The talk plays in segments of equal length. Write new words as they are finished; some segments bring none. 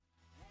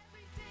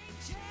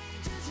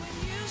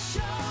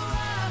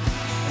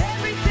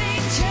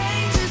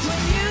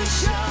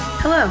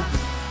Hello,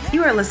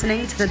 you are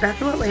listening to the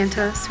Bethel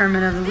Atlanta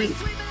Sermon of the Week.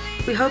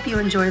 We hope you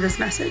enjoy this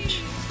message.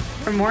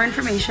 For more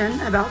information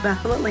about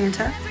Bethel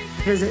Atlanta,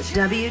 visit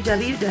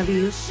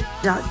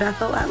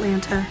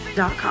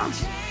www.bethelatlanta.com.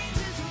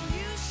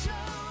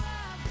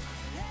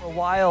 A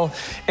while,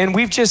 and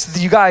you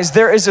guys,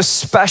 there is a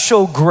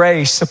special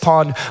grace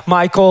upon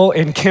Michael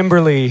and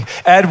Kimberly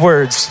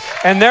Edwards,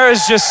 and there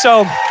is just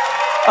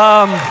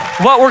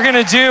what we're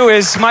gonna do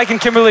is, Mike and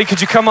Kimberly,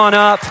 could you come on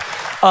up?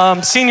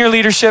 Senior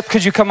leadership,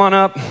 could you come on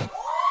up?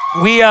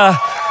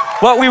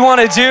 What we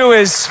want to do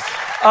is,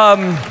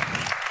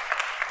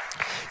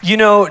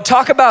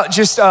 talk about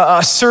just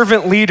a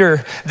servant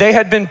leader. They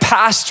had been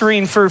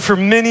pastoring for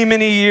many,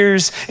 many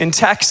years in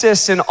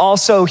Texas and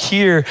also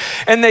here.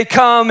 And they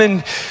come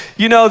and,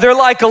 they're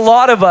like a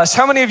lot of us.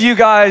 How many of you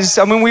guys,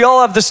 we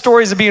all have the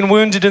stories of being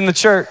wounded in the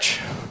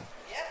church.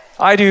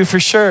 I do for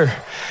sure.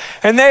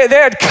 And they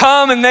had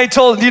come and they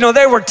told,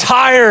 they were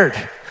tired.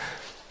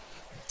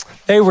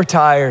 They were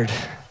tired.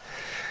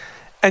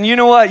 And you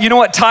know what? You know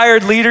what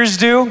tired leaders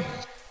do?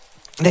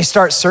 They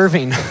start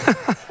serving.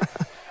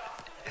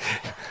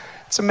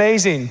 It's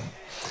amazing.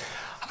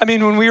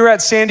 When we were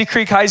at Sandy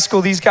Creek High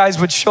School, these guys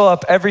would show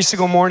up every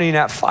single morning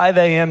at 5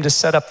 a.m. to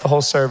set up the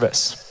whole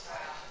service.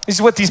 This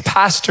is what these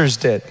pastors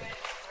did.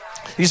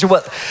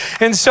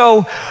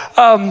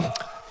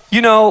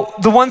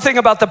 The one thing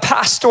about the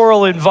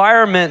pastoral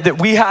environment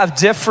that we have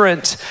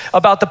different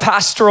about the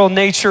pastoral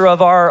nature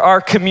of our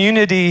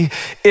community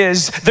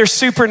is they're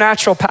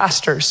supernatural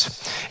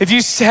pastors. If you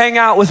hang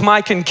out with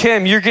Mike and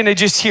Kim, you're gonna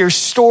just hear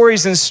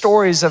stories and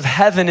stories of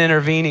heaven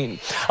intervening,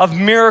 of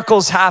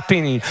miracles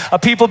happening,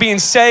 of people being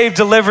saved,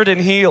 delivered,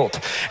 and healed.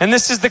 And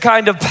this is the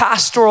kind of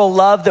pastoral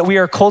love that we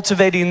are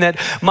cultivating, that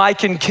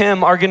Mike and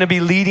Kim are gonna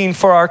be leading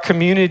for our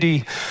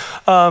community.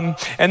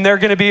 And they're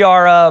gonna be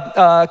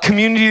our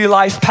community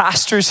life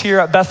pastors here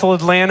at Bethel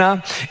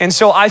Atlanta. And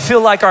so I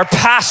feel like our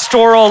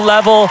pastoral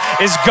level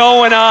is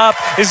going up,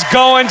 is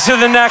going to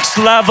the next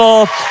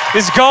level,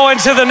 is going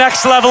to the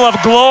next level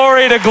of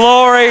glory to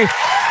glory,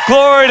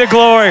 glory to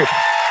glory.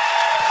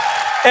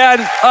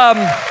 And,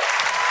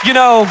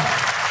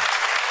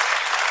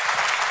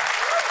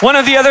 one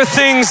of the other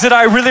things that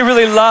I really,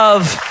 really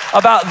love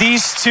about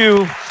these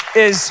two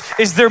is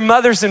their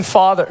mothers and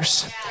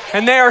fathers.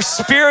 And they are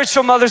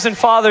spiritual mothers and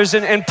fathers.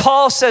 And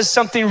Paul says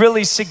something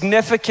really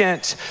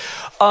significant.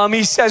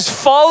 He says,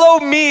 follow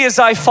me as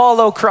I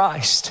follow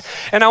Christ.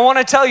 And I want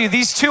to tell you,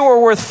 these two are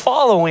worth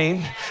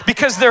following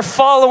because they're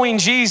following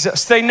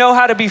Jesus. They know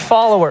how to be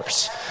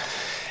followers.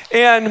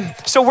 And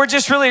so we're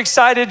just really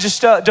excited just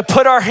to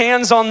put our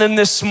hands on them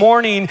this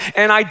morning.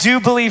 And I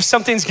do believe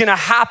something's gonna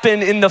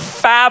happen in the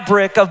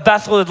fabric of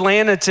Bethel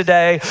Atlanta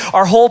today.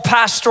 Our whole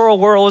pastoral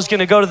world is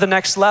gonna go to the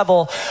next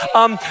level.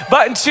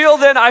 But until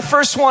then, I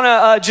first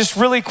wanna just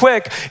really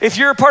quick, if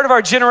you're a part of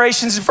our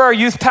generations, for our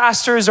youth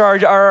pastors,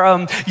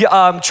 our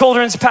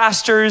children's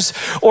pastors,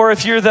 or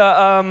if you're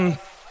the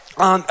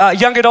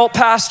young adult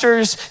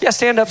pastors,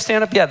 stand up.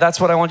 Yeah, that's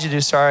what I want you to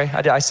do. Sorry,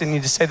 I still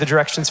need to say the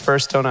directions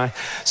first, don't I?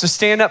 So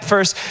stand up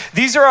first.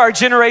 These are our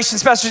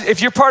generations pastors. If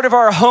you're part of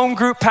our home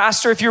group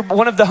pastor, if you're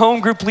one of the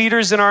home group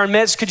leaders in our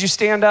midst, could you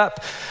stand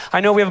up? I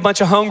know we have a bunch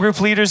of home group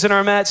leaders in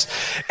our midst.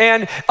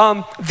 And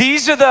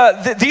these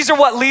are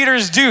what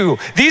leaders do.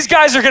 These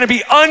guys are gonna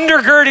be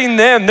undergirding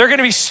them. They're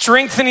gonna be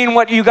strengthening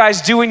what you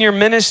guys do in your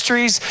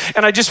ministries.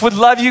 And I just would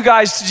love you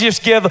guys to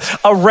just give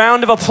a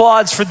round of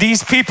applause for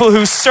these people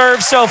who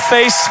serve so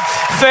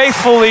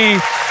faithfully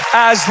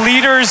as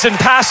leaders and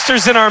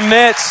pastors in our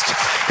midst,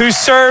 who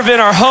serve in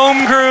our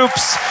home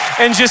groups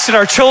and just in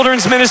our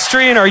children's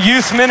ministry, in our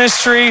youth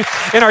ministry,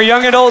 in our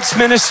young adults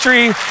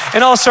ministry,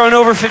 and also on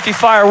Over 50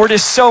 Fire. We're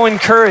just so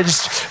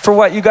encouraged for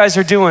what you guys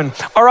are doing.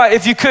 All right,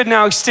 if you could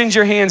now extend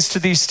your hands to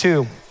these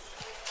two.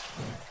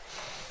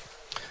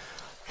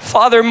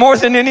 Father, more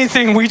than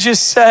anything, we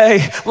just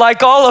say,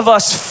 like all of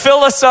us, fill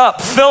us up,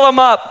 fill them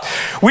up.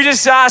 We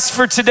just ask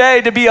for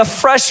today to be a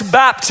fresh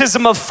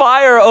baptism of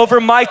fire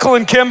over Michael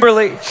and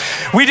Kimberly.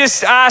 We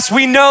just ask,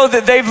 we know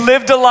that they've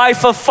lived a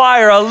life of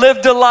fire,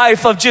 lived a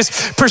life of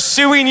just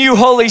pursuing you,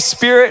 Holy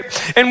Spirit.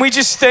 And we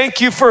just thank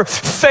you for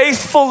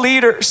faithful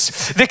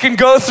leaders that can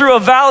go through a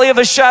valley of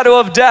a shadow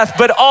of death,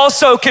 but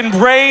also can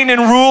reign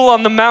and rule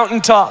on the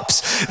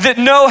mountaintops, that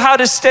know how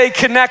to stay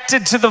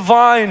connected to the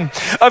vine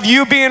of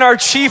you being our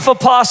chief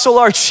apostle,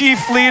 our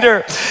chief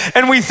leader.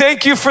 And we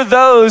thank you for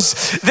those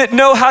that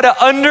know how to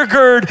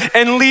undergird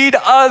and lead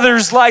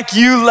others like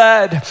you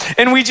led.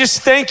 And we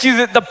just thank you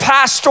that the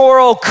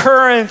pastoral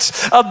current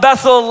of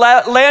Bethel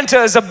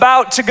Atlanta is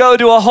about to go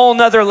to a whole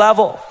nother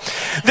level.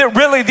 That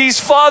really these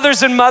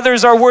fathers and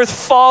mothers are worth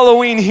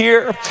following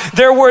here.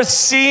 They're worth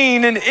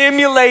seeing and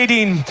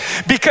emulating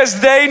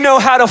because they know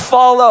how to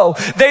follow.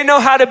 They know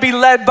how to be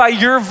led by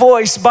your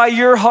voice, by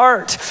your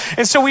heart.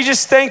 And so we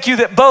just thank you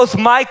that both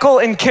Michael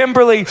and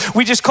Kimberly,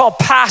 we just call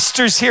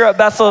pastors here at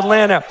Bethel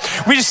Atlanta.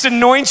 We just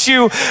anoint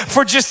you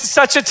for just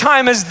such a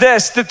time as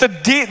this, that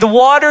the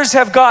waters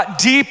have got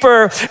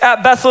deeper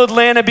at Bethel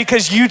Atlanta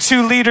because you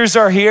two leaders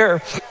are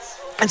here.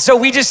 And so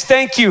we just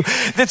thank you.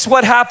 That's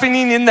what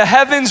happening in the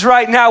heavens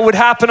right now would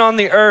happen on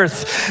the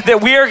earth.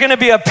 That we are going to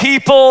be a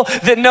people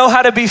that know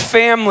how to be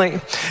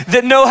family,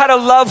 that know how to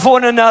love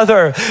one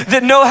another,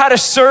 that know how to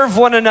serve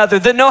one another,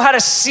 that know how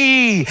to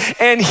see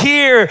and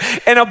hear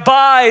and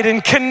abide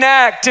and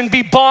connect and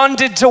be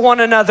bonded to one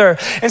another.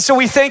 And so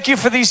we thank you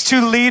for these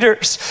two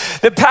leaders,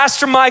 that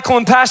Pastor Michael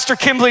and Pastor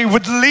Kimberly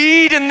would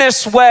lead in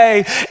this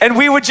way, and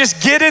we would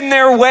just get in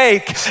their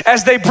wake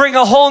as they bring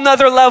a whole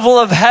nother level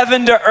of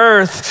heaven to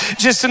earth,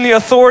 just in the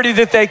authority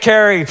that they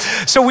carry.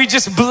 So we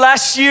just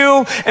bless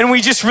you, and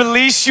we just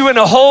release you in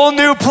a whole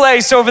new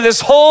place over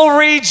this whole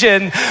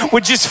region.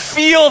 Would just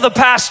feel the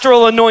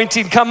pastoral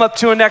anointing come up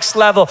to a next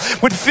level.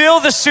 Would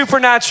feel the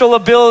supernatural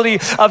ability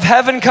of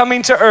heaven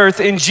coming to earth.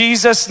 In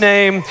Jesus'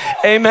 name,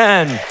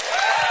 amen.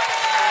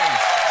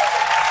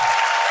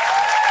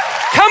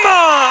 Come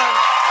on.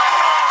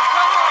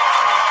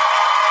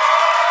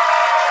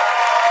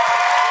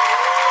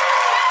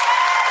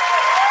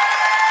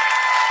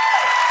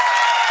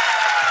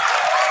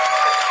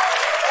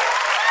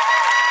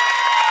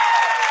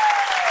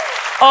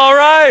 All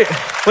right,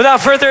 without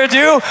further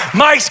ado,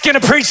 Mike's gonna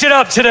preach it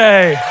up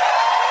today.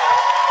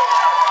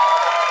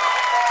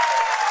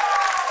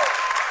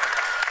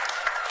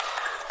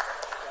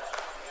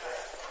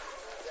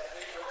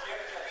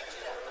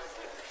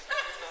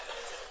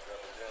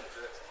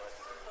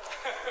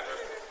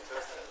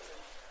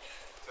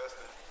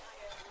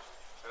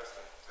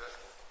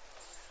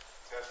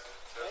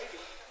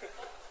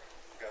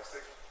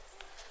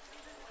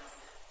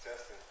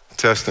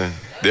 Testing.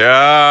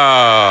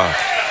 Yeah.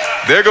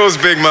 There goes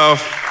Big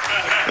Mouth.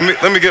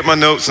 Let me get my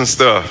notes and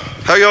stuff.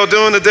 How y'all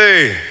doing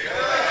today?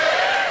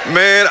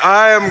 Man,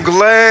 I am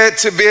glad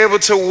to be able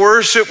to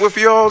worship with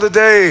y'all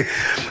today.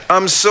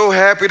 I'm so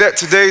happy that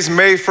today's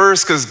May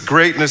 1st because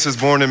greatness is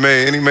born in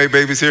May. Any May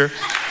babies here?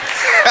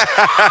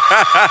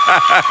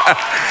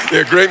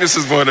 Yeah, greatness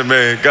is born in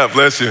May. God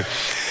bless you.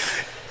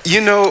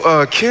 You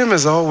know, Kim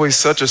is always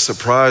such a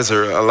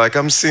surpriser. Like,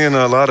 I'm seeing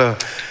a lot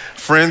of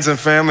friends and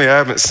family I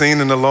haven't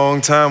seen in a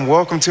long time.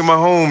 Welcome to my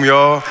home,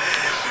 y'all.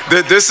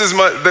 This is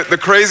the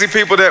crazy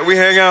people that we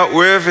hang out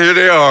with. Here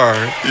they are.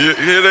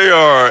 Here they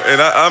are.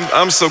 And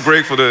I'm so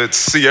grateful to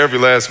see every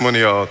last one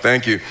of y'all.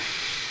 Thank you.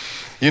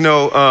 You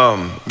know,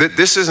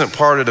 this isn't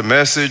part of the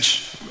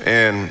message,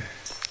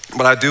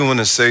 but I do want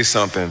to say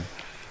something.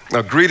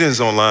 Now, greetings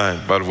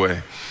online, by the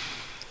way.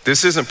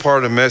 This isn't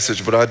part of the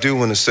message, but I do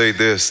want to say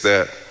this,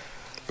 that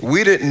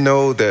we didn't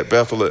know that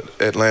Bethel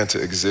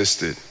Atlanta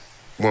existed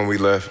when we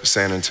left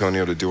San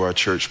Antonio to do our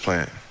church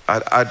plant.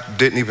 I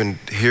didn't even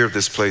hear of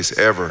this place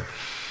ever.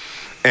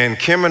 And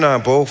Kim and I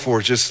both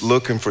were just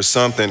looking for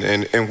something,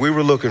 and we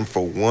were looking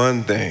for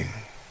one thing.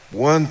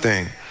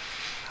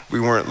 We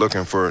weren't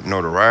looking for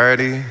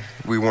notoriety.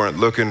 We weren't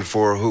looking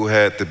for who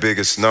had the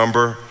biggest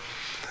number.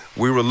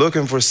 We were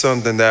looking for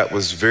something that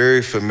was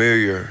very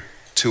familiar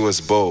to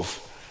us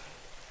both,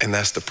 and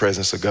that's the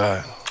presence of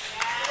God.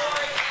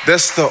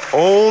 That's the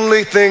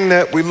only thing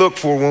that we look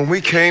for. When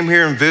we came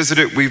here and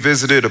visited, we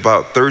visited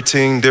about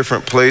 13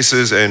 different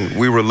places, and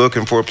we were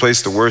looking for a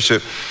place to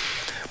worship.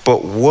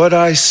 But what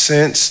I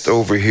sensed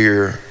over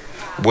here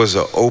was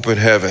an open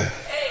heaven.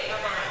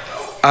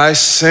 I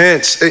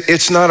sense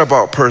it's not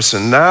about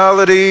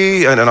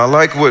personality, and I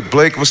like what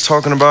Blake was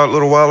talking about a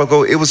little while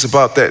ago. It was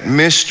about that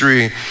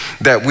mystery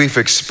that we've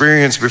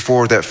experienced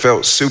before that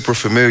felt super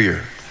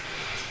familiar.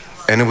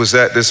 And it was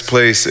at this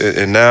place,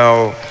 and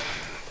now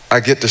I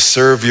get to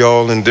serve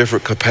y'all in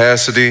different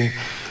capacity.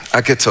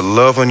 I get to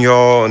love on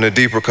y'all in a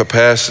deeper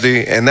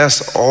capacity, and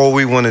that's all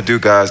we want to do,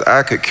 guys.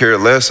 I could care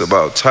less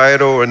about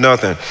title or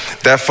nothing.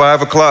 That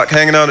 5 o'clock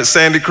hanging out at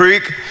Sandy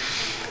Creek,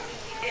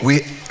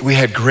 we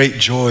had great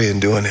joy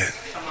in doing it.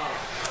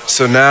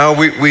 So now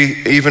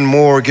we even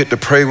more get to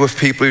pray with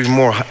people,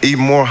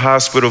 even more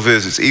hospital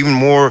visits, even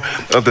more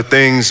of the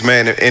things,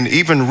 man, and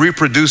even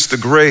reproduce the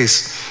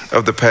grace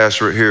of the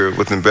pastorate here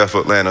within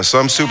Bethel Atlanta. So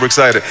I'm super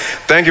excited.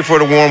 Thank you for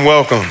the warm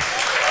welcome.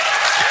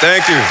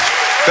 Thank you.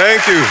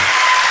 Thank you.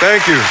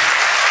 Thank you.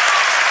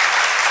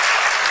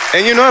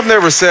 And you know, I've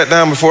never sat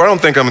down before. I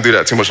don't think I'm gonna do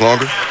that too much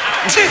longer.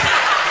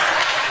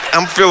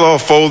 I'm feel all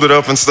folded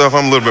up and stuff.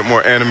 I'm a little bit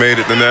more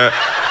animated than that.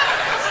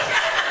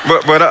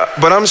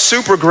 But I'm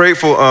super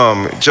grateful.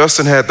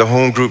 Justin had the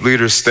home group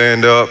leaders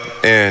stand up,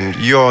 and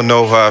you all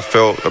know how I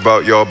felt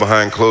about y'all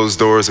behind closed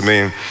doors. I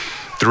mean,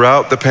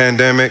 throughout the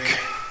pandemic,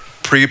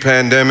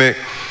 pre-pandemic,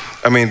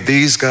 I mean,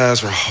 these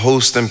guys were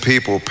hosting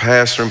people,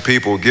 pastoring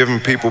people, giving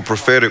people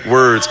prophetic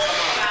words.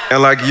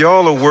 And like,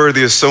 y'all are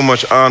worthy of so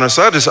much honor.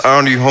 So I just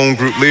honor you, home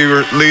group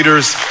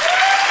leaders.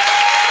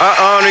 I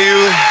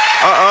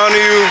honor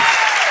you.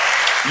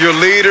 Your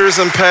leaders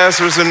and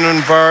pastors in the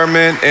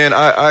environment, and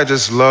I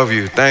just love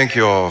you. Thank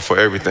you all for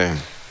everything.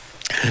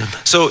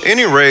 So at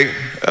any rate,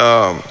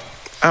 I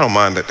don't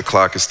mind that the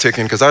clock is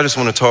ticking, because I just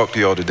want to talk to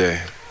y'all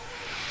today.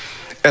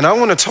 And I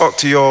want to talk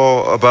to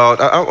y'all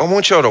about, I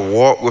want y'all to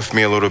walk with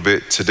me a little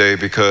bit today,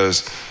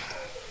 because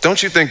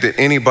don't you think that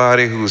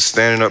anybody who's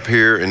standing up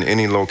here in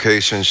any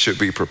location should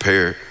be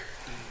prepared?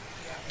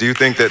 Do you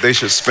think that they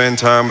should spend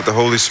time with the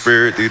Holy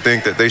Spirit? Do you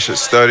think that they should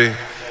study?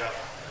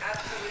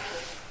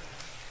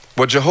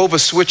 Well, Jehovah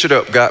Switch It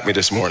Up got me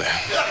this morning.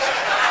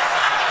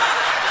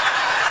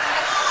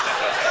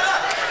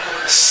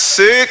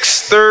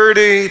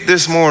 6:30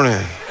 this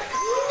morning.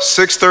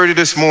 6:30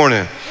 this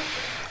morning.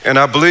 And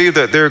I believe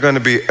that there are going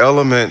to be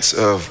elements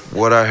of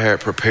what I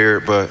had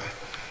prepared, but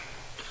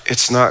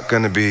it's not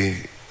going to be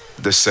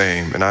the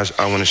same. And I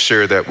want to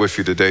share that with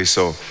you today.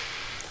 So,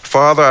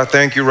 Father, I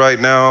thank you right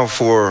now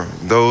for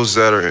those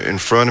that are in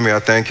front of me. I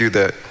thank you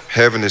that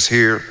heaven is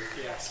here.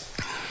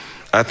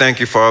 I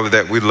thank you, Father,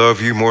 that we love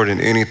you more than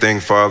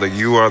anything, Father.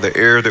 You are the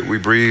air that we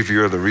breathe.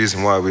 You are the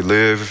reason why we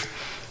live,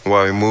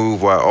 why we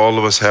move, why all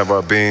of us have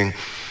our being.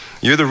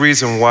 You're the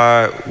reason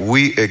why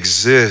we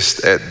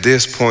exist at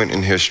this point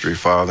in history,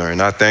 Father.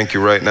 And I thank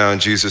you right now in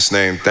Jesus'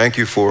 name. Thank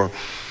you for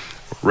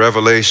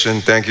revelation.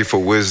 Thank you for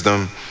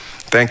wisdom.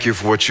 Thank you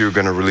for what you're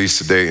going to release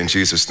today in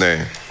Jesus'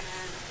 name.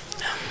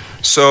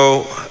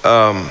 So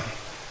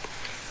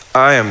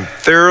I am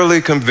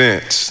thoroughly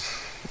convinced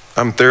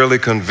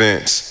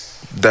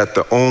that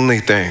the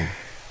only thing,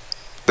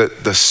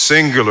 that the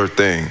singular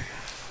thing,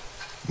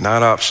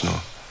 not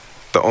optional,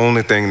 the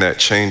only thing that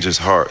changes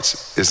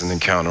hearts is an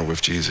encounter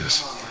with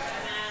Jesus.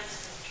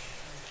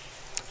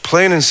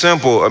 Plain and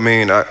simple. I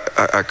mean,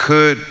 I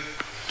could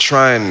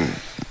try and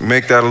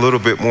make that a little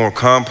bit more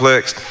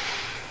complex,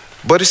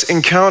 but it's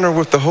encounter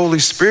with the Holy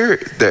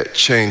Spirit that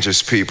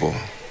changes people.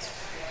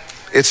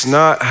 It's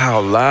not how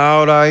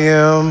loud I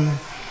am.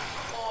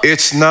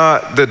 It's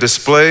not the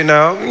display.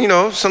 Now, you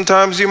know,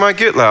 sometimes you might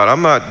get loud.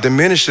 I'm not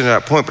diminishing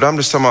that point, but I'm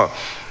just talking about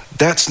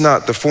that's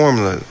not the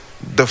formula.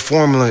 The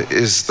formula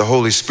is the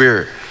Holy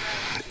Spirit.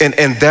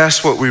 And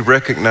that's what we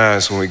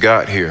recognized when we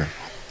got here.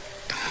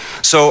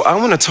 So I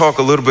want to talk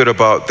a little bit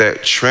about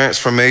that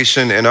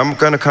transformation, and I'm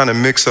going to kind of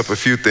mix up a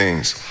few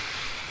things.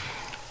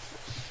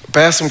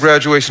 Passed some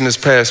graduation this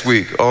past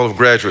week. All of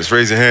graduates,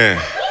 raise your hand.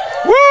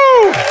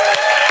 Woo!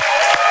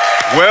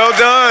 Well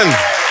done.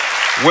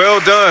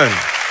 Well done.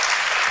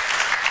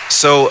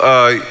 So,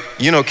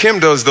 you know, Kim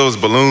does those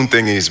balloon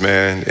thingies,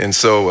 man. And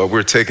so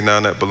we're taking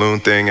down that balloon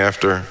thing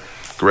after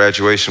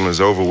graduation was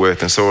over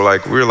with. And so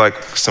we're like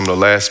some of the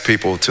last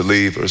people to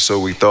leave, or so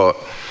we thought.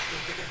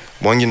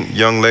 One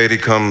young lady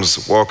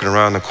comes walking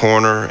around the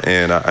corner,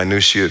 and I knew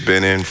she had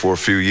been in for a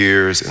few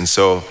years. And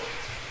so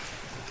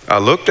I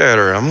looked at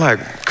her. I'm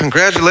like,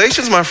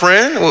 congratulations, my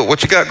friend.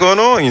 What you got going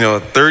on? You know,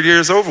 3rd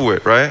year's over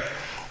with, right?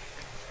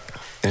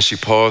 And she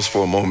paused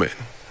for a moment.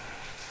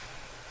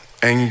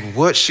 And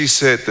what she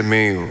said to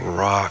me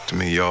rocked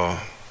me, y'all.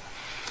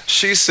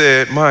 She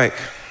said, Mike,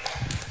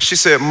 she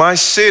said, my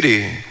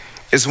city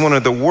is one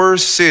of the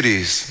worst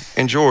cities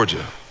in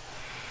Georgia.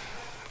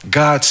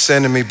 God's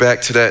sending me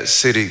back to that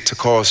city to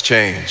cause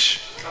change.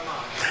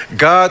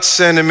 God's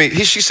sending me,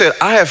 she said,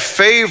 I have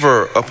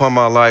favor upon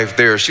my life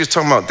there. She was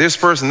talking about this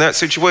person, that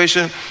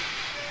situation.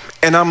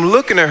 And I'm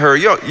looking at her,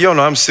 y'all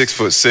know I'm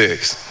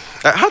 6'6".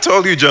 How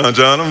tall are you, John?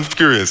 I'm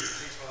curious.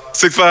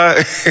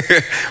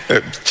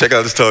 6'5". Check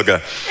out this tall guy.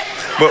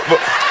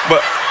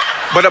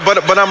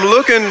 But I'm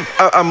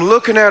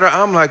looking at her.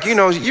 I'm like, you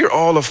know, you're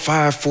all of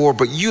 5'4",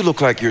 but you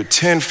look like you're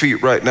 10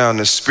 feet right now in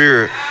the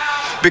spirit,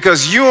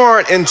 because you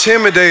aren't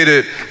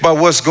intimidated by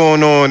what's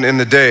going on in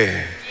the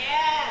day.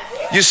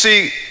 You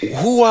see,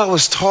 who I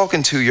was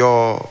talking to,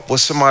 y'all,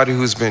 was somebody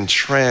who's been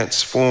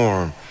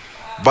transformed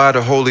by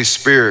the Holy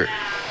Spirit.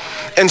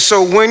 And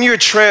so when you're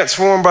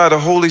transformed by the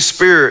Holy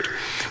Spirit,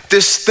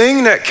 this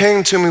thing that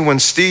came to me when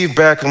Steve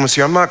Backlund was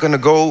here, I'm not going to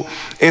go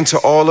into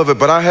all of it,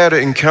 but I had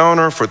an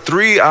encounter for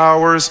 3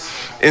 hours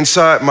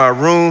inside my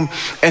room,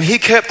 and he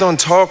kept on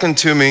talking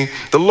to me,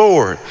 the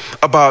Lord,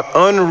 about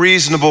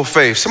unreasonable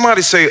faith.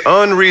 Somebody say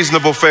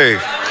unreasonable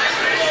faith.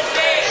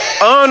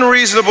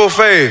 Unreasonable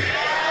faith.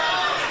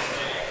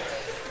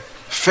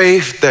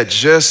 Faith that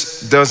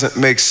just doesn't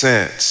make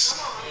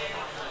sense.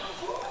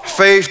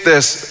 Faith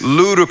that's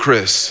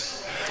ludicrous.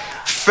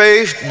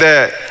 Faith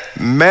that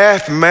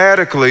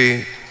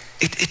mathematically,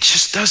 it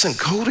just doesn't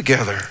go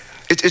together.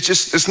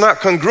 It's not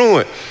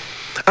congruent.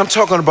 I'm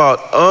talking about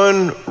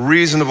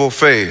unreasonable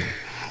faith.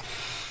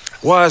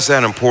 Why is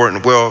that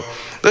important? Well,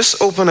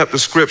 let's open up the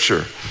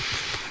scripture.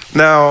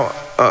 Now,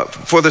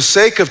 for the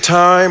sake of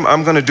time,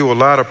 I'm going to do a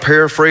lot of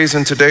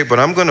paraphrasing today, but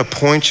I'm going to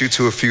point you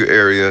to a few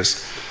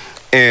areas.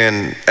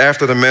 And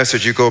after the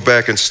message, you go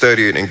back and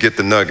study it and get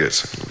the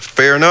nuggets.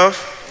 Fair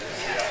enough?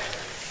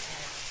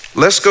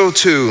 Let's go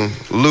to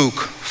Luke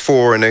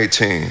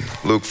 4:18.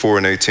 Luke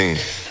 4:18.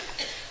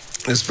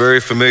 It's a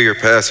very familiar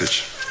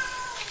passage.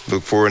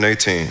 Luke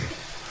 4:18.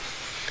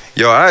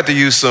 Yo, I had to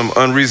use some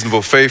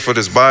unreasonable faith for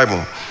this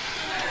Bible.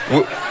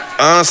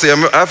 Honestly,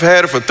 I've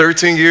had it for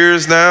 13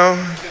 years now.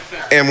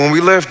 And when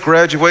we left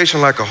graduation,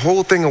 like a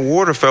whole thing of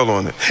water fell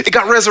on it. It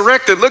got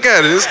resurrected. Look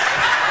at it.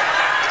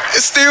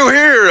 It's still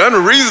here.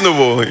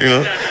 Unreasonable, you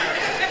know.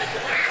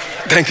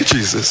 Thank you,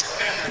 Jesus.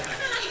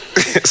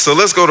 So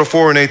let's go to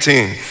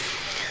 4:18.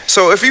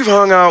 So if you've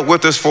hung out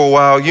with us for a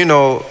while, you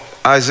know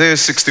Isaiah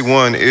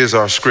 61 is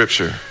our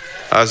scripture.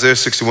 Isaiah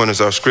 61 is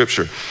our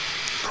scripture.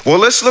 Well,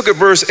 let's look at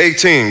verse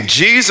 18.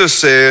 Jesus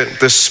said,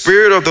 the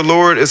Spirit of the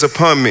Lord is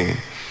upon me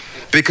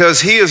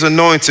because he has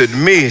anointed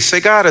me. Say,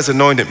 God has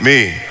anointed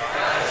me.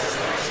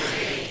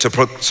 To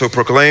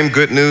proclaim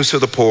good news to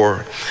the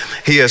poor.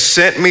 He has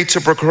sent me to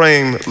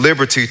proclaim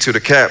liberty to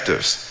the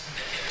captives.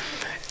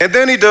 And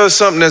then he does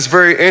something that's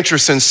very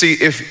interesting. See,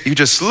 if you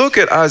just look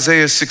at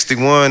Isaiah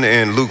 61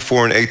 and Luke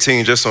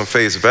 4:18 just on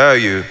face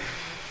value,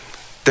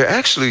 they're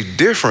actually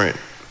different.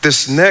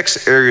 This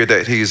next area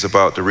that he's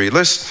about to read,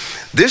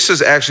 this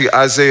is actually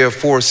Isaiah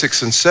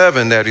 4:6 and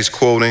 7 that he's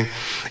quoting,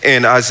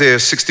 and Isaiah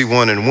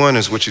 61:1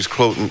 is which he's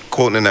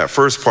quoting in that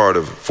first part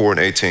of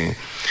 4:18.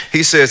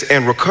 He says,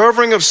 and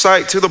recovering of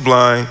sight to the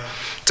blind,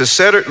 to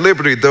set at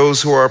liberty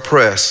those who are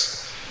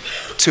oppressed,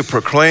 to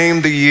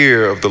proclaim the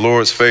year of the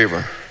Lord's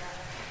favor.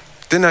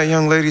 Didn't that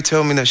young lady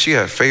tell me that she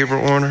had favor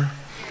on her?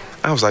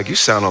 I was like, you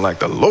sounding like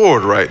the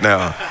Lord right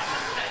now.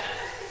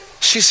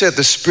 She said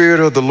the Spirit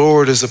of the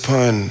Lord is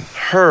upon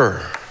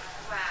her.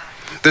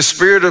 The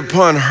Spirit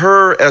upon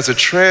her as a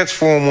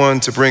transformed one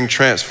to bring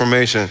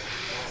transformation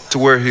to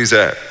where he's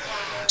at.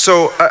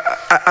 So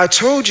I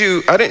told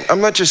you, I'm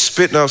not just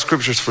spitting out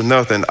scriptures for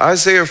nothing.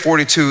 Isaiah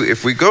 42,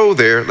 if we go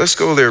there, let's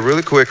go there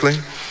really quickly.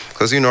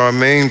 Because our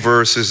main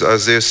verse is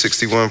Isaiah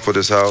 61 for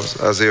this house,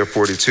 Isaiah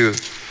 42.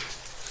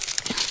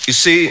 You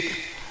see,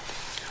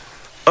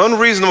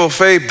 unreasonable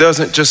faith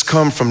doesn't just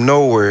come from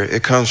nowhere,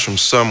 it comes from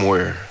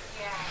somewhere.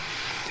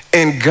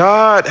 And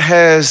God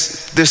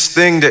has this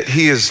thing that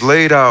he has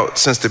laid out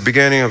since the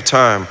beginning of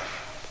time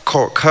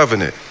called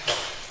covenant.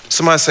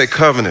 Somebody say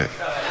covenant.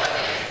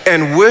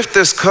 And with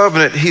this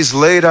covenant, he's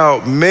laid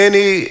out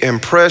many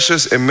and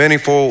precious and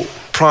manifold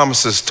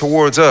promises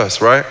towards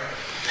us, right?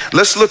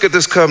 Let's look at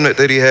this covenant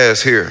that he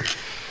has here.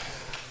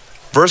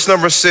 Verse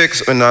number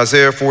 6 in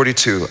Isaiah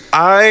 42.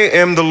 I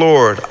am the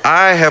Lord.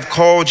 I have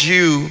called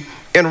you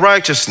in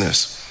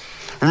righteousness.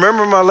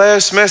 Remember my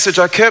last message,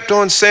 I kept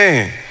on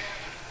saying,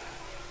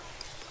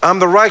 I'm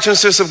the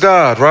righteousness of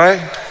God, right?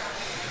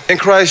 In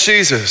Christ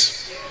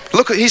Jesus.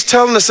 Look, he's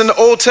telling us in the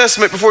Old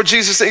Testament before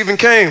Jesus even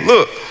came.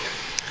 Look,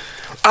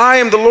 I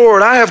am the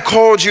Lord. I have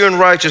called you in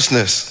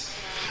righteousness.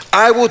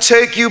 I will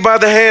take you by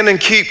the hand and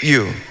keep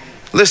you.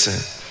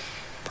 Listen,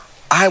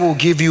 I will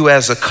give you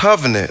as a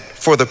covenant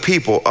for the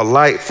people, a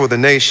light for the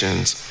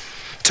nations,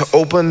 to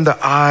open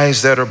the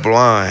eyes that are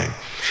blind,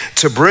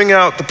 to bring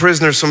out the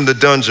prisoners from the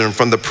dungeon,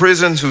 from the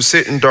prisons who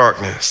sit in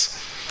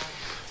darkness.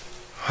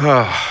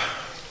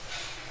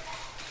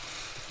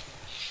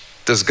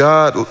 Does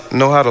God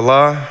know how to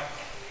lie?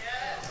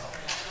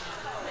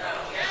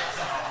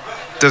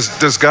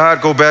 Does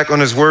God go back on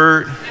his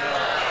word?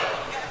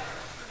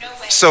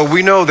 So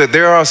we know that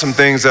there are some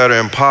things that are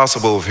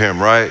impossible of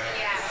him, right?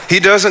 He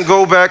doesn't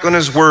go back on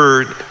his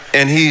word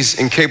and he's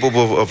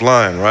incapable of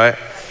lying, right?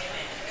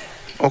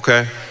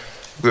 Okay,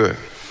 good.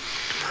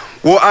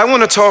 Well, I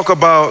want to talk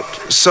about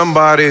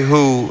somebody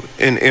who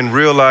in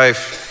real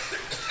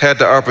life had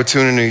the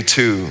opportunity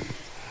to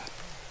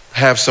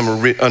have some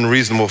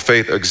unreasonable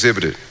faith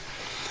exhibited.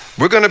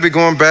 We're going to be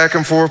going back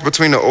and forth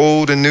between the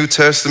Old and New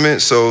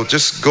Testament, so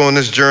just go on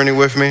this journey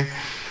with me.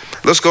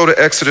 Let's go to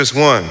Exodus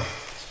 1.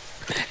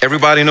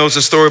 Everybody knows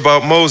the story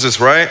about Moses,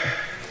 right?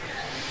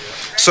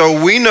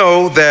 So we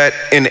know that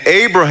in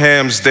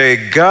Abraham's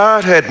day,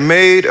 God had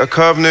made a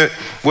covenant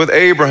with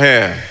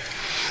Abraham.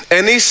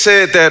 And he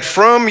said that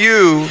from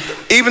you,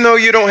 even though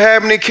you don't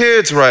have any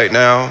kids right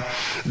now,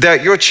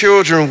 that your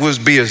children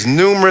would be as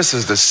numerous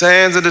as the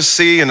sands of the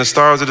sea and the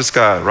stars of the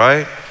sky,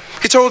 right?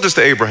 He told this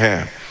to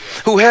Abraham,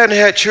 who hadn't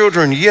had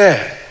children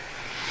yet.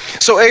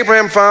 So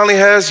Abraham finally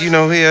has, he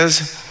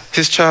has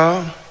his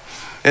child.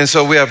 And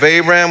so we have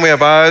Abraham, we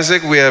have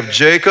Isaac, we have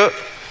Jacob.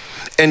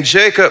 And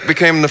Jacob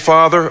became the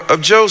father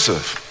of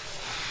Joseph.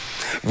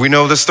 We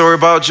know the story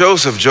about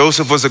Joseph.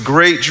 Joseph was a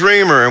great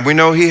dreamer, and we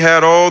know he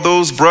had all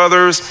those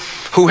brothers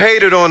who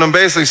hated on him,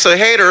 basically say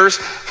haters.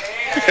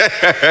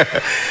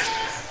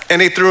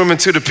 And he threw him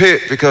into the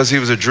pit because he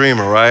was a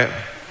dreamer, right?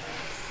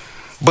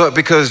 But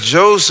because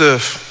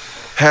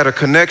Joseph had a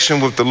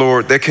connection with the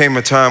Lord, there came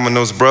a time when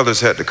those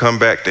brothers had to come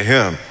back to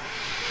him.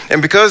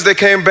 And because they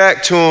came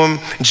back to him,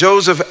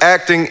 Joseph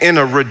acting in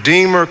a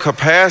redeemer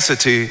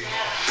capacity,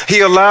 he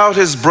allowed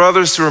his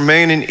brothers to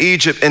remain in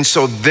Egypt, and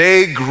so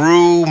they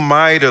grew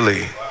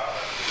mightily.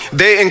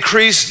 They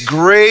increased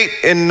great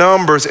in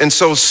numbers, and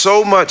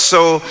so much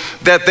so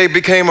that they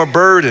became a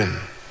burden.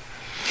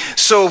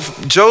 So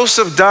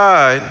Joseph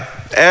died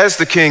as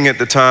the king at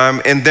the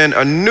time, and then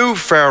a new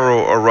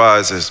Pharaoh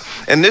arises.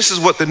 And this is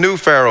what the new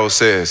Pharaoh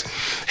says.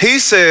 He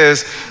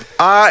says,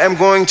 I am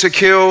going to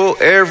kill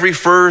every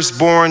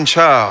firstborn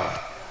child.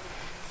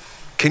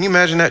 Can you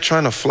imagine that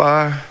trying to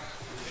fly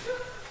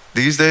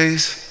these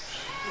days?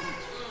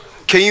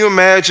 Can you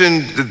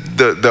imagine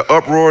the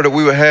uproar that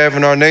we would have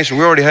in our nation?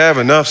 We already have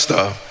enough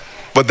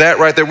stuff, but that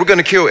right there, we're going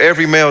to kill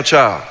every male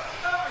child.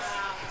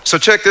 So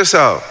check this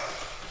out.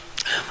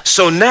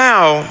 So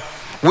now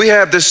we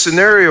have this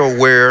scenario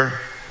where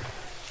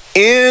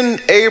in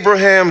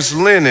Abraham's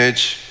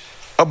lineage,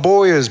 a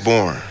boy is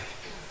born,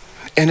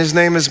 and his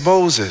name is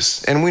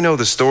Moses. And we know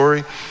the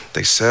story.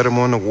 They set him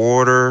on the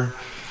water.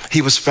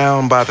 He was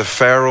found by the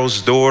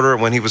Pharaoh's daughter.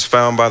 When he was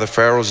found by the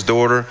Pharaoh's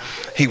daughter,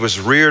 he was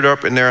reared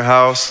up in their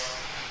house.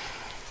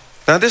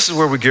 Now this is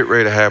where we get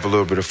ready to have a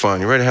little bit of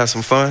fun. You ready to have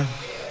some fun?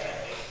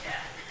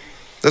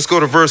 Let's go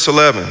to verse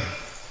 11.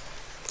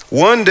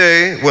 One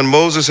day when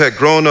Moses had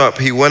grown up,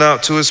 he went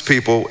out to his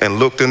people and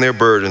looked in their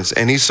burdens,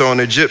 and he saw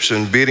an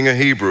Egyptian beating a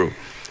Hebrew,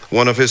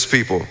 one of his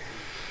people.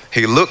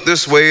 He looked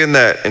this way and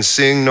that, and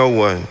seeing no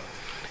one,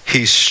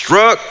 he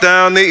struck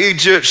down the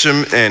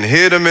Egyptian and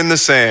hid him in the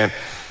sand.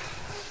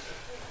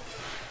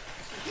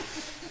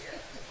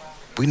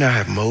 We now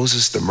have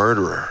Moses the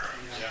murderer.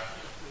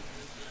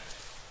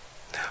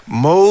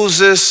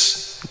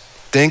 Moses,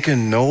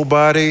 thinking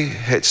nobody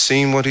had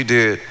seen what he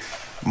did,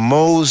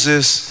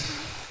 Moses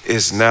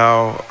is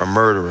now a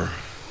murderer.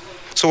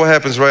 So what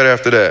happens right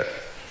after that?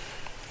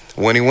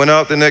 When he went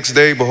out the next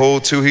day,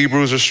 behold, two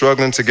Hebrews were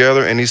struggling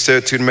together, and he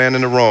said to the man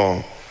in the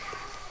wrong,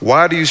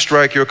 why do you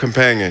strike your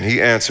companion?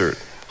 He answered,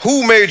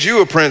 who made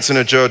you a prince and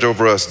a judge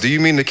over us? Do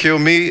you mean to kill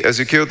me as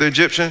you killed the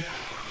Egyptian?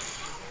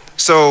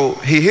 So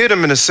he hid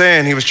him in the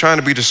sand. He was trying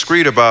to be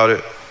discreet about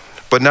it,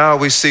 but now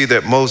we see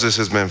that Moses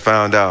has been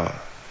found out.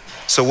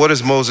 So what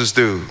does Moses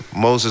do?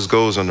 Moses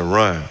goes on the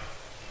run.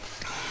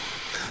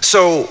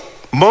 So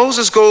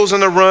Moses goes on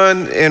the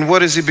run, and what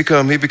does he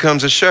become? He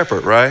becomes a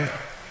shepherd, right?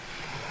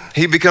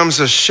 He becomes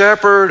a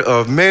shepherd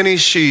of many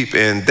sheep,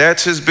 and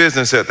that's his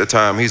business at the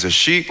time. He's a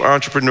sheep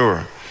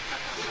entrepreneur.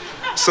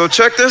 So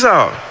check this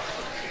out.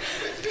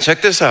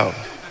 Check this out.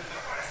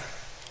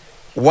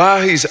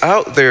 While he's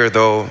out there,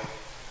 though,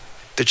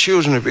 the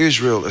children of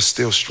Israel are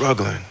still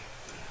struggling.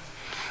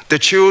 The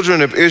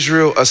children of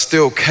Israel are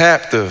still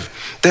captive.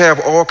 They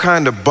have all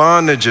kind of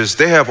bondages.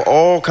 They have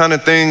all kind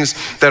of things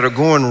that are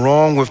going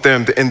wrong with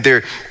them, and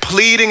they're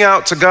pleading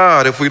out to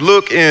God. If we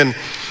look in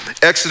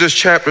Exodus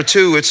chapter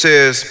 2, it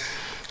says,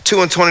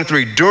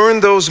 2:23,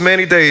 during those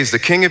many days, the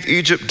king of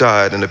Egypt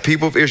died, and the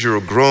people of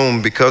Israel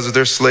groaned because of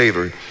their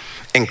slavery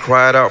and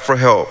cried out for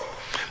help.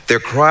 Their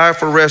cry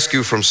for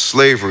rescue from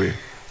slavery,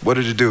 what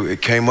did it do?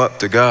 It came up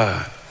to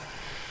God.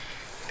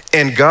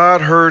 And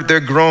God heard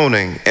their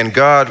groaning, and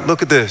God,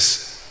 look at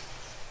this,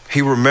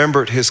 he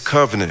remembered his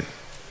covenant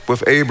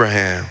with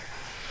Abraham,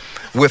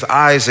 with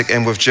Isaac,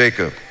 and with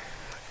Jacob.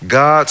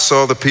 God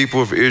saw the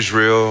people of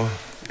Israel,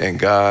 and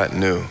God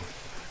knew.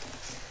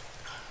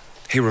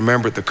 He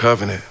remembered the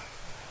covenant.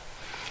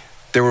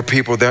 There were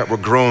people that were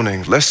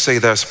groaning. Let's say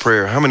that's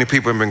prayer. How many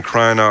people have been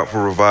crying out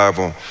for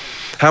revival?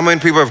 How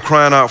many people have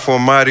crying out for a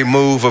mighty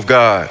move of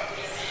God?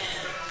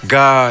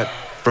 God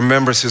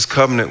remembers his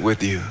covenant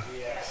with you.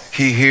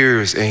 He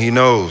hears and he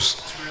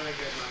knows.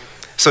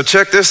 So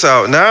check this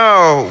out.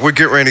 Now we're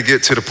getting ready to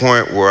get to the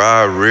point where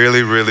I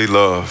really, really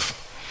love.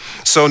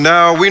 So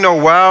now we know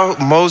while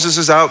Moses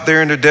is out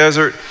there in the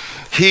desert,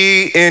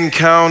 he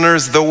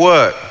encounters the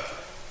what?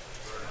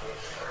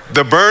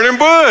 The burning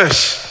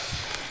bush,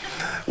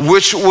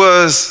 which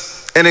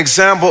was an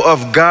example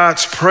of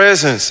God's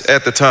presence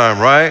at the time,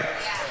 right?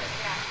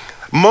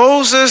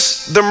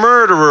 Moses, the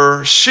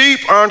murderer,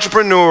 sheep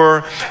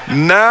entrepreneur,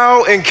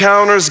 now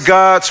encounters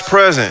God's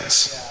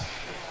presence.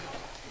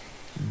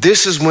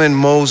 This is when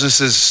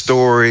Moses'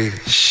 story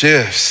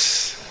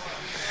shifts.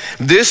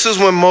 This is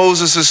when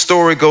Moses'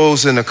 story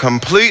goes in a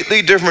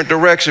completely different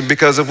direction,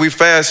 because if we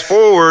fast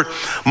forward,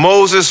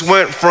 Moses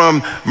went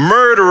from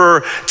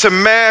murderer to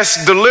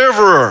mass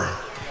deliverer.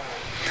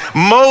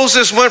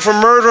 Moses went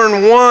from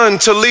murdering one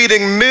to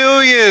leading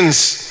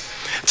millions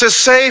to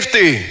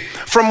safety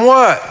from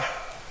what?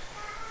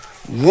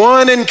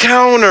 One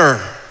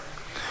encounter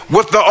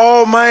with the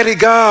Almighty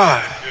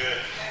God.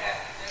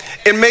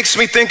 It makes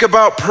me think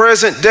about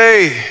present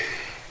day.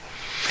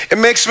 It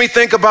makes me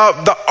think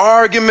about the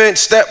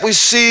arguments that we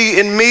see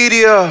in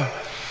media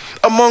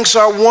amongst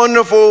our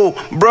wonderful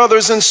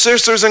brothers and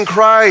sisters in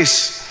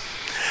Christ.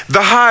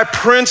 The high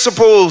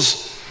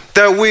principles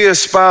that we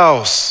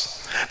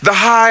espouse, the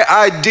high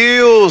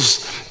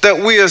ideals that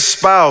we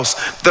espouse,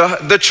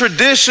 the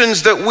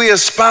traditions that we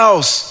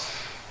espouse.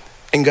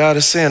 And God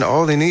is saying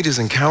all they need is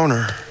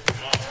encounter.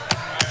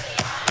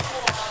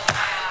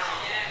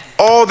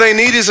 All they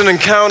need is an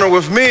encounter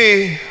with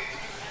me,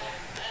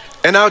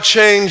 and I'll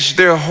change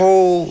their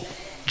whole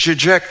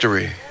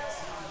trajectory.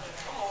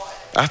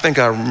 I think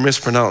I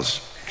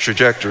mispronounced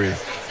trajectory.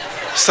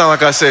 Sound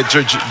like I said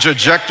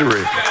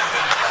trajectory.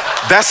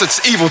 That's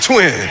its evil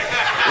twin.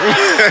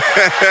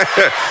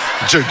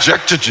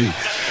 Trajectory.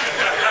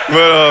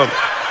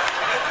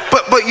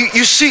 But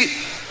you see,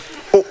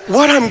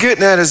 what I'm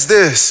getting at is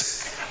this.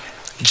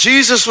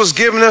 Jesus was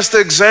giving us the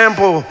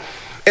example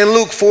in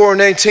Luke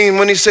 4:18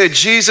 when he said,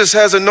 Jesus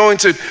has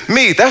anointed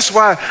me. That's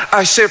why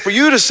I said for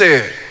you to say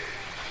it.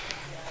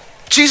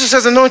 Jesus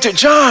has anointed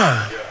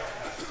John.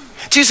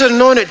 Jesus has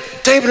anointed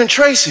David and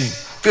Tracy,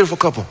 beautiful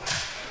couple.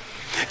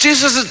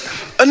 Jesus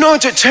has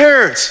anointed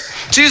Terrence.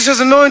 Jesus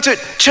has anointed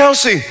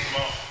Chelsea.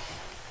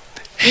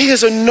 He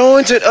has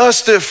anointed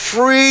us to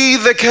free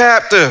the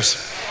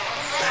captives.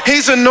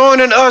 He's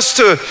anointed us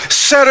to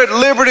set at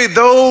liberty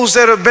those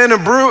that have been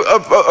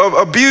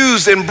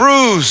abused and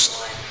bruised.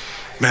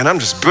 Man, I'm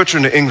just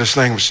butchering the English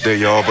language today,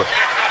 y'all, but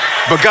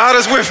God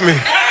is with me.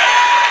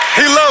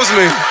 He loves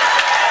me.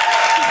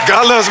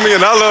 God loves me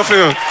and I love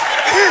him.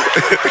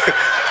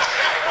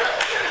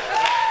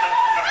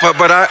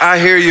 but I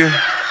hear you.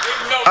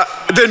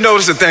 I didn't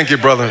notice it. Thank you,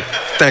 brother.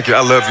 Thank you.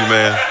 I love you,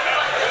 man.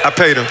 I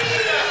paid him.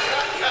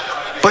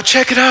 But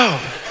check it out.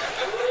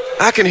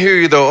 I can hear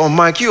you though. Oh,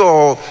 Mike, you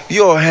all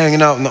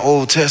hanging out in the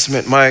Old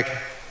Testament, Mike.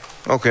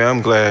 Okay,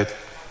 I'm glad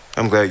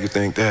you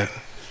think that.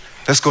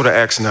 Let's go to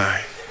Acts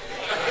 9.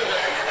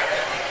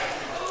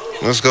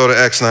 Let's go to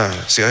Acts 9.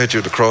 See, I hit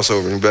you with the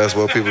crossover, you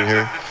basketball people in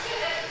here.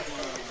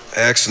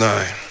 Acts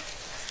 9.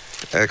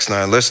 Acts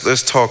 9.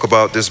 Let's talk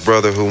about this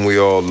brother whom we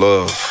all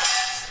love.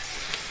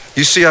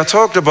 You see, I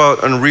talked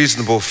about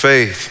unreasonable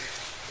faith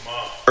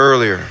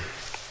earlier.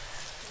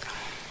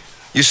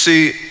 You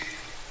see,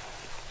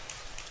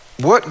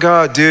 what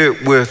God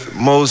did with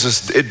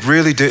Moses, it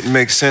really didn't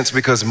make sense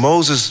because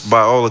Moses,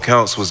 by all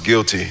accounts, was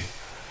guilty.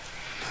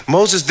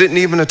 Moses didn't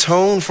even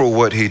atone for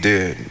what he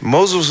did.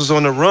 Moses was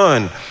on the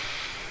run.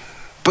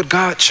 But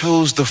God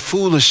chose the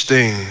foolish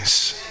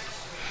things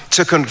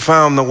to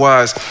confound the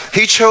wise.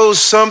 He chose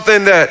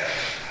something that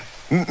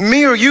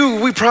me or you,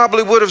 we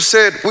probably would have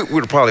said, we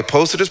would have probably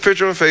posted this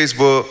picture on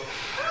Facebook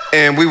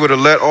and we would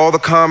have let all the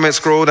comments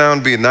scroll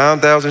down, be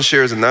 9,000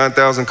 shares and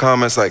 9,000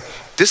 comments like,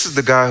 this is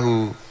the guy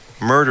who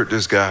murdered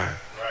this guy.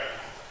 Right.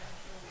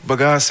 But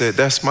God said,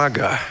 that's my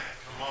guy.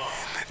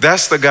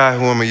 That's the guy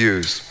who I'm gonna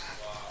use.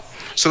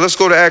 So let's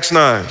go to Acts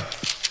 9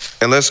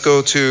 and let's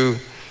go to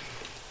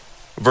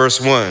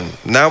verse 1.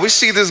 Now we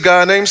see this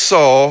guy named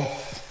Saul.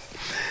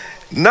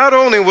 Not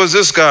only was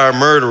this guy a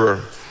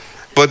murderer,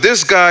 but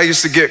this guy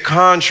used to get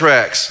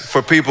contracts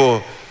for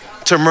people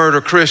to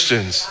murder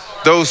Christians,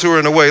 those who are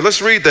in the way.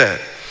 Let's read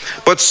that.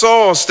 But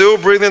Saul, still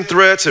breathing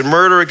threats and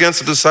murder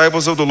against the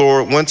disciples of the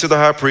Lord, went to the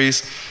high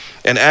priest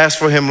and asked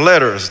for him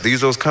letters,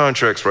 those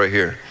contracts right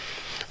here,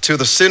 to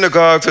the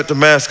synagogues at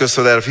Damascus,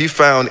 so that if he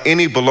found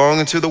any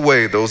belonging to the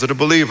way, those are the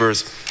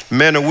believers,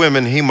 men or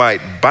women, he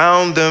might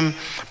bound them,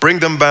 bring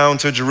them bound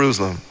to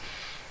Jerusalem.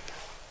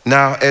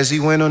 Now, as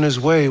he went on his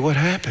way, what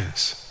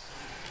happens?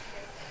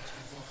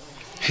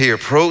 He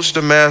approached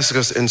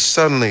Damascus, and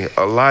suddenly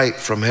a light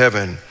from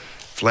heaven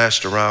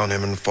flashed around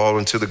him, and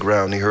falling to the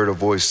ground, he heard a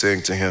voice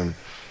saying to him,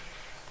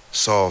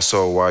 Saul,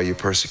 Saul, why are you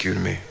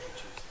persecuting me?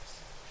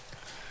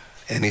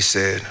 And he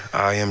said,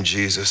 I am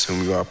Jesus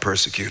whom you are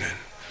persecuting.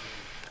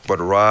 But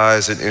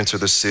rise and enter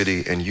the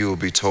city, and you will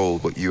be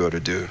told what you are to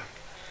do.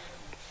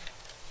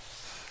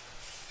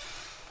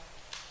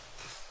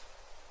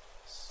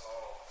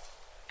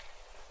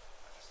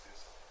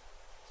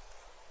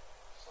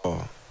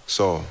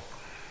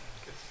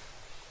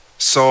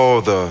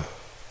 Saul, the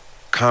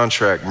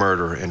contract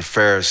murderer and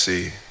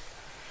Pharisee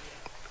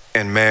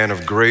and man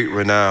of great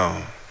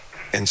renown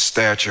and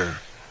stature,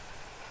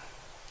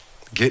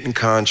 getting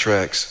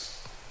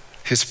contracts,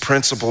 his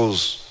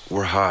principles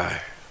were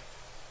high.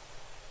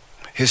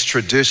 His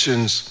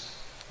traditions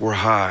were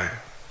high.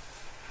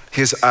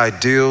 His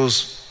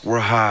ideals were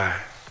high.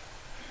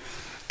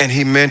 And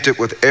he meant it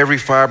with every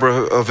fiber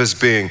of his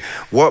being.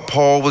 What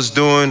Paul was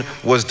doing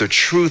was the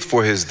truth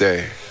for his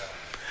day.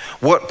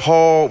 What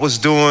Paul was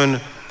doing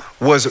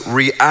was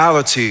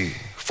reality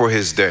for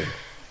his day.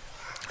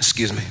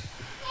 Excuse me.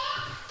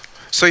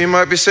 So you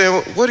might be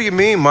saying, what do you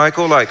mean,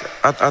 Michael? Like,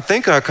 I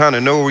think I kind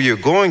of know where you're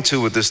going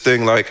to with this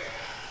thing. Like,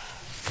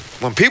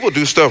 when people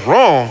do stuff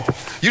wrong,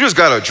 you just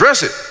got to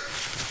address it.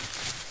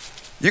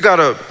 You got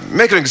to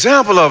make an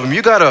example of them.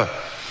 You got to,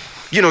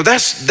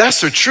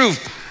 that's the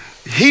truth.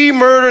 He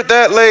murdered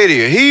that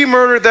lady. He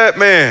murdered that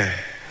man.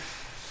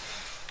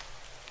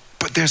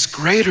 But there's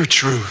greater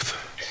truth.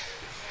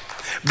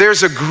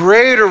 There's a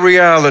greater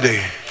reality.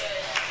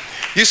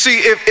 You see,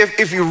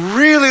 if you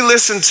really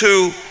listen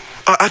to,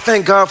 I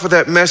thank God for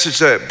that message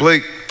that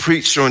Blake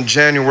preached on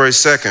January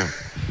 2nd.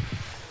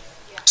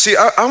 See,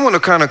 I want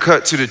to kind of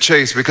cut to the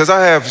chase because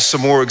I have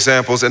some more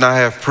examples and I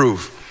have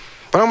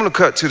proof. But I'm going to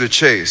cut to the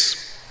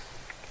chase.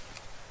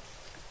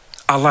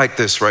 I like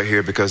this right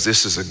here because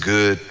this is a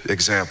good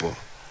example.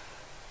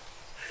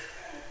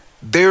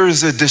 There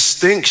is a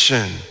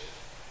distinction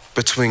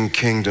between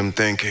kingdom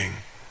thinking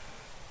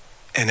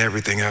and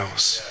everything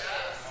else.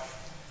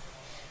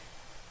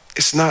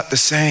 It's not the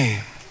same.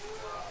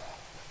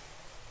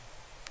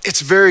 It's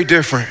very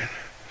different.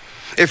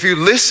 If you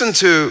listen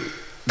to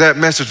that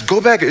message, go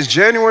back, it's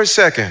January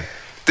 2nd,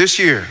 this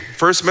year,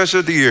 first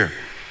message of the year.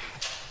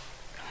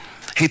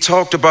 He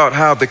talked about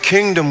how the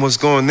kingdom was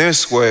going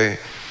this way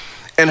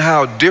and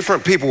how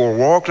different people were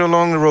walking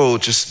along the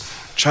road just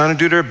trying to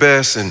do their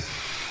best.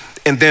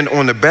 And then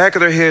on the back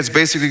of their heads,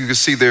 basically you could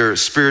see their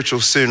spiritual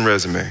sin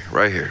resume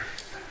right here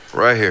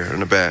in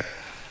the back.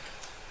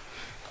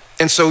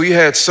 And so you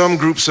had some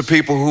groups of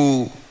people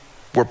who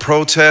were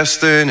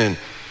protesting and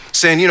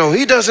saying,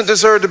 he doesn't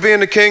deserve to be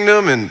in the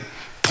kingdom, and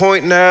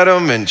pointing at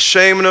him and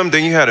shaming him.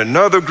 Then you had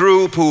another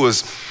group who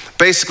was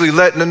basically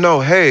letting them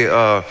know, hey,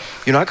 I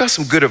got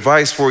some good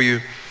advice for you.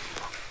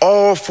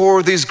 All four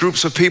of these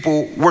groups of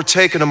people were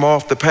taking them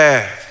off the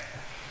path.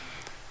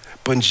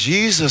 But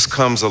Jesus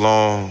comes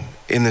along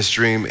in this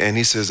dream and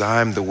he says,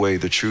 I'm the way,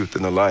 the truth,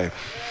 and the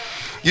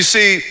life. You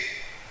see,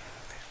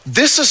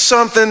 this is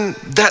something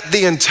that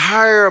the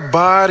entire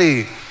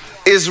body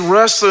is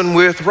wrestling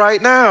with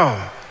right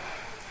now.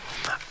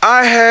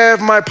 I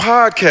have my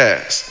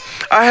podcast.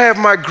 I have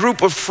my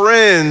group of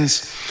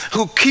friends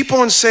who keep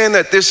on saying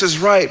that this is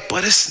right,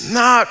 but it's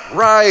not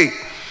right.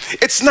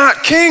 It's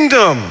not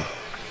kingdom.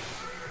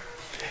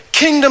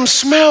 Kingdom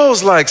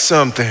smells like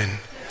something.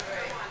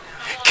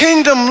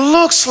 Kingdom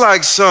looks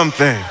like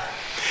something.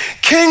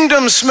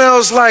 Kingdom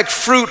smells like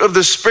fruit of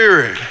the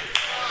Spirit.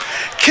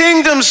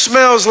 Kingdom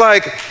smells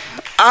like,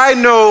 I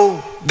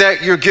know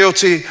that you're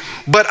guilty,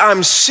 but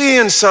I'm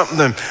seeing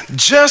something.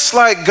 Just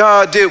like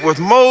God did with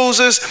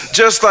Moses,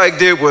 just like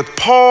did with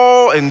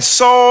Paul and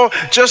Saul,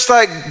 just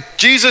like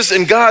Jesus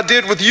and God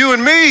did with you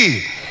and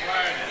me.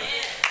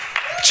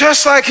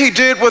 Just like he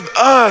did with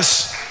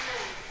us.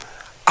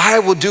 I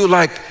will do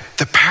like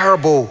the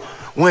parable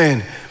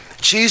when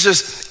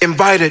Jesus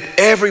invited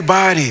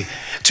everybody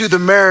to the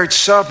marriage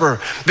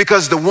supper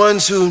because the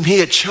ones whom he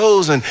had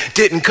chosen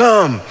didn't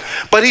come.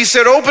 But he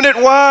said, open it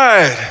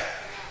wide.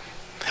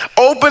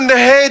 Open the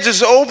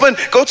hedges,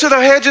 go to the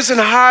hedges and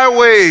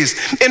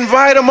highways.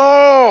 Invite them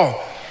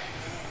all.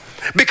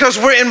 Because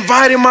we're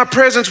inviting my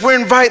presence. We're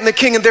inviting the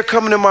king and they're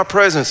coming in my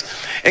presence.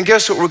 And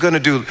guess what we're going to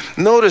do?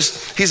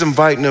 Notice he's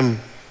inviting them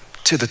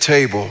to the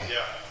table.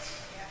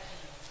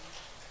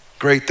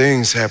 Great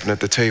things happen at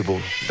the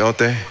table, don't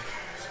they?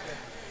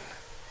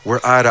 We're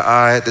eye to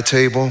eye at the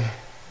table.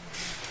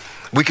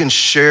 We can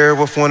share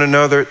with one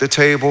another at the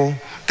table.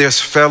 There's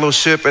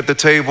fellowship at the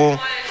table.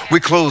 We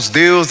close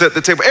deals at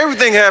the table.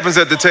 Everything happens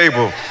at the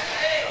table.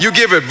 You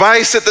give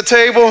advice at the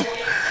table.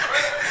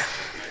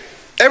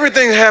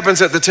 Everything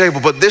happens at the table,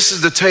 but this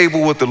is the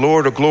table with the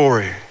Lord of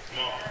glory.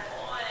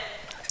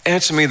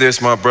 Answer me this,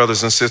 my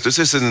brothers and sisters.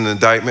 This isn't an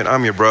indictment.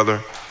 I'm your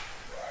brother.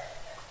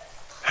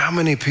 How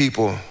many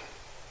people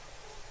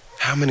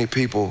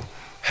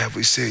have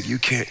we said, you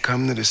can't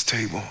come to this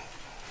table?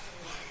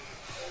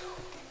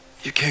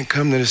 You can't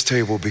come to this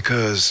table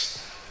because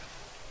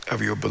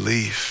of your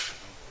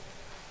belief,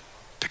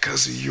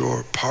 because of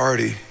your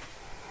party.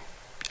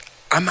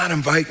 I'm not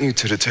inviting you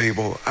to the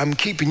table. I'm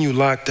keeping you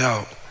locked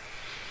out.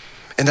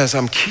 And as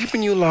I'm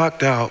keeping you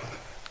locked out,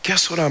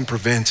 guess what I'm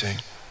preventing?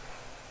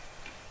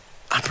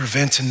 I'm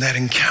preventing that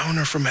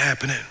encounter from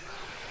happening.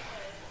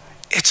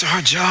 It's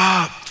our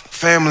job,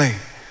 family,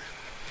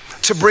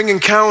 to bring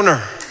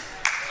encounter.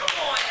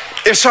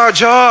 It's our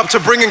job to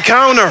bring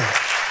encounter.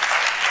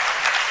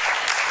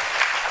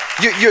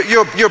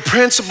 Your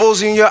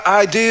principles and your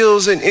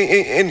ideals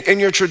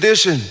and your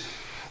tradition,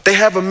 they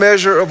have a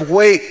measure of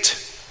weight,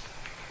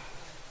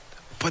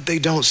 but they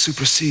don't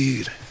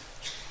supersede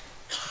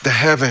the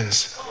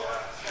heavens.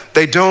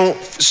 They don't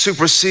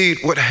supersede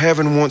what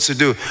heaven wants to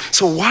do.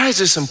 So why is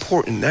this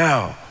important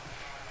now?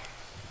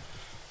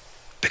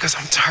 Because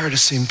I'm tired of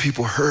seeing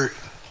people hurt.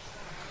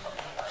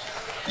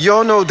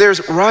 Y'all know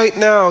there's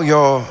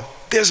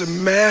a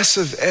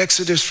massive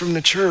exodus from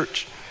the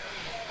church.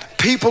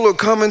 People are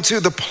coming to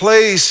the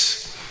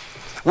place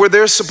where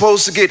they're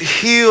supposed to get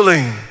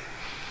healing,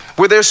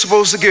 where they're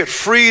supposed to get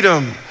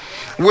freedom,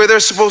 where they're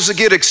supposed to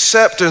get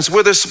acceptance,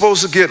 where they're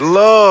supposed to get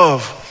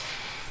love.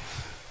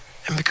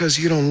 And because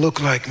you don't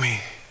look like me,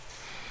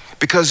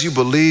 because you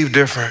believe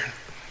different,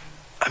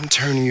 I'm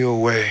turning you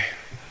away.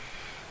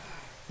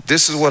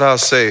 This is what I'll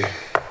say.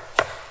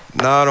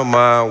 Not on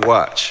my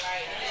watch.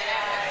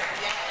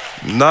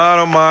 Not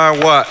on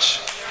my watch.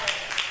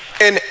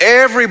 And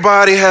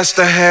everybody has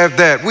to have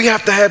that. We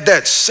have to have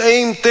that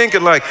same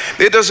thinking. Like,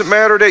 it doesn't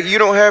matter that you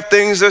don't have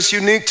things that's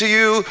unique to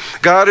you.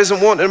 God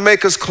isn't wanting to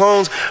make us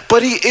clones,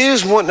 but he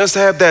is wanting us to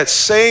have that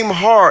same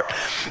heart,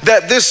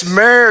 that this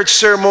marriage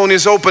ceremony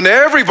is open to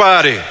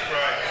everybody.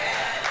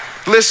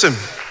 Listen,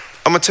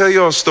 I'm gonna tell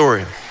you all a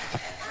story.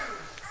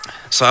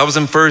 So I was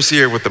in first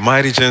year with the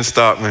mighty Jen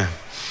Stockman.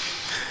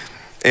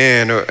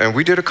 And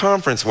we did a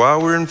conference while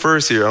we were in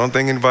first year. I don't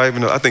think anybody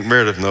even knows. I think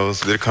Meredith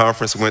knows. We did a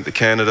conference, went to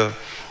Canada.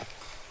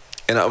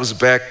 And I was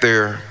back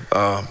there.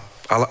 I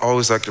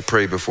always like to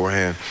pray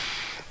beforehand.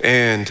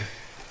 And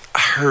I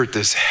heard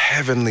this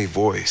heavenly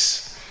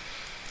voice.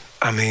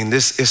 I mean,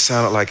 it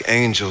sounded like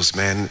angels,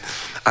 man.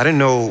 I didn't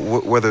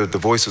know whether the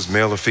voice was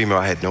male or female.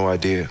 I had no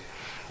idea.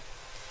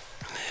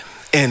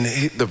 And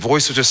the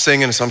voice was just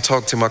singing. So I'm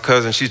talking to my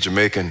cousin. She's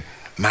Jamaican.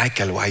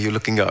 Michael, why are you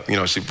looking up? You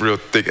know, she's real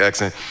thick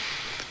accent.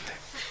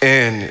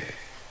 And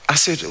I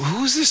said,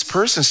 who's this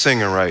person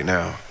singing right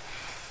now?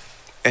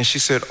 And she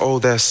said, oh,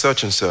 that's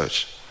such and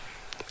such.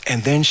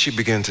 And then she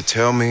began to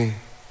tell me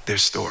their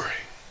story.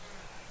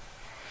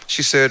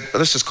 She said,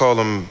 let's just call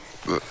him,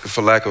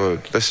 for lack of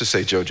a, let's just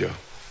say JoJo.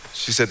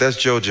 She said, that's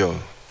JoJo.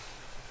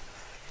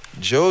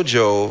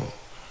 JoJo,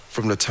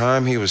 from the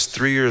time he was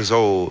 3 years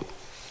old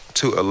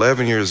to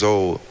 11 years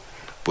old,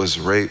 was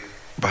raped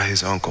by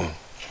his uncle.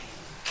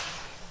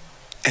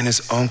 And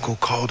his uncle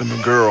called him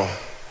a girl.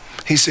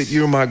 He said,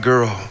 you're my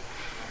girl.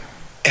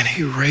 And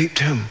he raped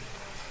him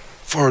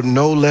for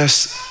no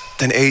less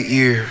than 8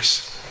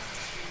 years.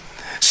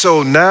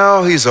 so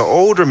now he's an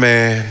older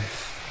man.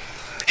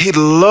 He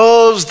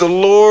loves the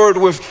Lord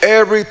with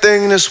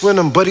everything that's within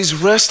him, but he's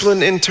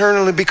wrestling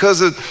internally because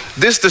of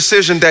this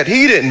decision that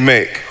he didn't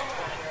make.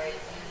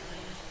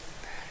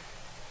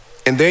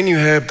 And then you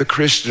have the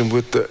Christian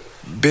with the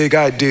big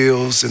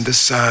ideals and the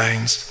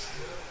signs,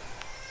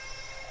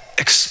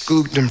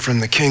 exclude them from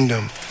the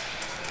kingdom,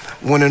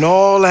 when in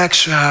all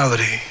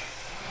actuality,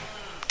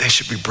 they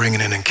should be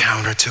bringing an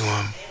encounter to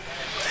him.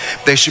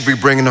 They should be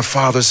bringing the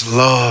Father's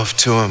love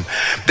to him.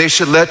 They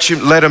should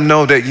let him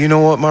know that, you know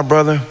what, my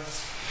brother?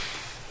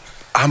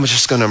 I'm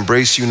just gonna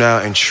embrace you now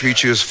and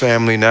treat you as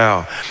family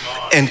now.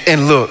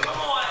 And look,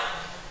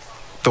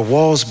 the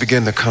walls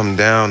begin to come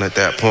down at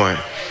that point.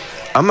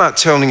 I'm not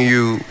telling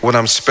you what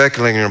I'm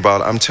speculating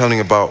about. I'm telling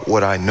you about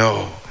what I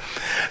know.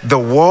 The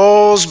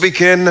walls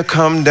begin to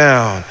come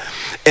down,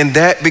 and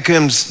that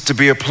becomes to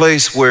be a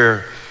place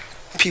where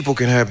people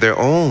can have their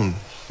own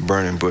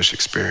burning bush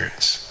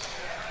experience,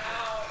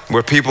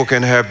 where people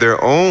can have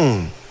their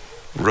own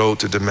road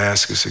to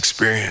Damascus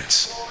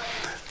experience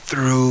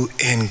through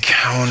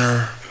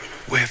encounter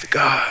with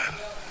God.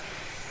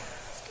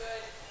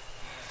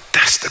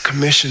 That's the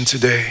commission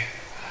today.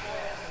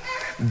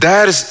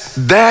 That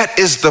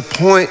is the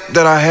point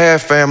that I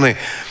have, family.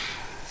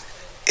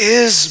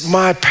 Is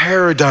my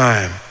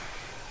paradigm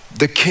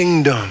the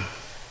kingdom,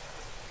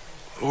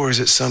 or is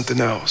it something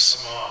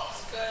else?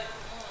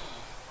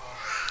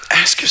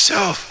 Ask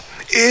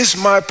yourself, is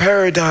my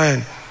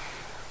paradigm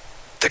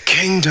the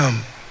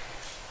kingdom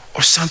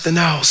or something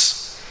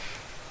else?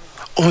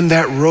 On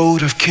that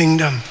road of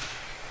kingdom,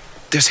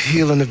 there's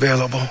healing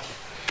available.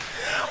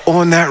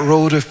 On that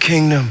road of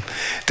kingdom,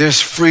 there's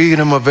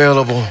freedom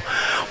available.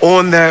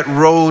 On that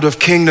road of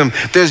kingdom,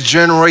 there's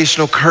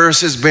generational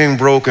curses being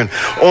broken.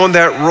 On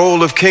that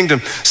road of kingdom.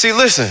 See,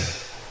 listen,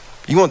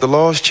 you want the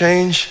laws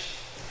change?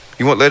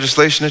 You want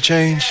legislation to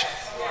change?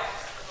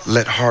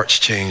 Let hearts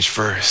change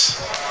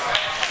first.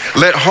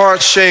 Let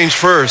hearts change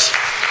first.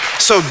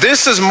 So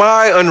this is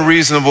my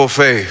unreasonable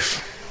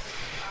faith.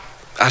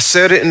 I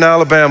said it in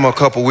Alabama a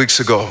couple weeks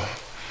ago.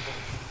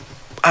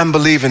 I'm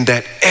believing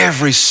that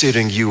every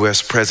sitting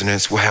U.S.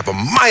 president will have a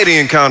mighty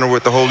encounter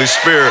with the Holy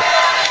Spirit.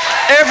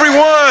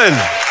 Everyone.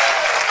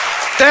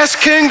 That's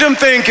kingdom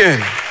thinking.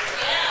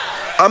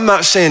 I'm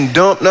not saying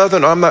dump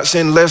nothing. I'm not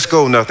saying let's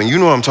go nothing. You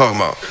know what I'm talking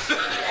about.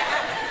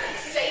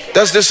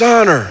 That's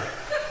dishonor.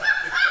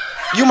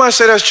 You might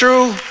say that's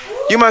true.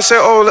 You might say,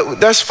 oh,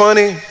 that's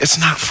funny. It's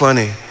not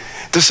funny.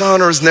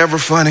 Dishonor is never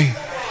funny.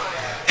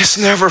 It's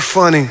never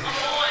funny.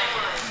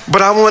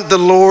 But I want the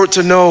Lord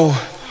to know.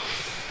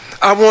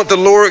 I want the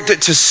Lord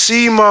to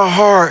see my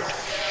heart.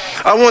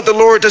 I want the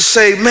Lord to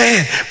say,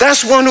 man,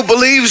 that's one who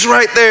believes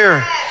right there.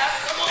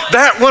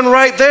 That one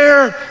right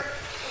there.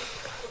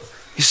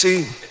 You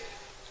see,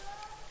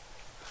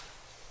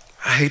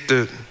 I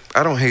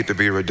don't hate to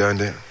be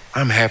redundant.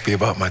 I'm happy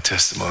about my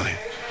testimony.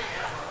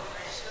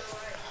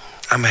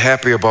 I'm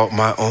happy about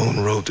my own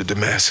road to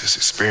Damascus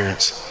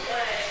experience.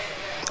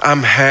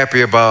 I'm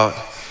happy about,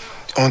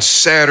 on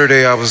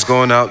Saturday, I was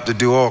going out to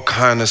do all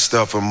kind of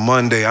stuff. On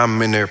Monday,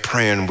 I'm in there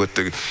praying with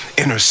the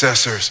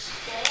intercessors.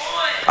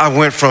 I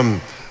went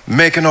from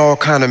making all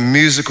kind of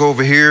music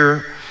over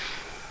here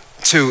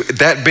to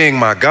that being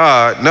my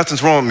God.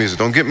 Nothing's wrong with music,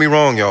 don't get me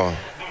wrong, y'all.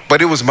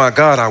 But it was my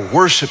God, I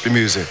worship the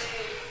music.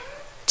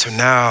 To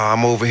now,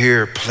 I'm over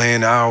here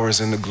playing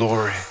hours in the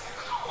glory.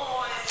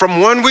 From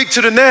one week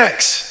to the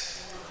next.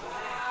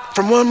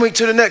 From one week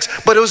to the next.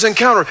 But it was an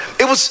encounter.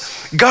 It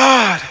was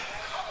God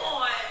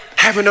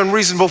having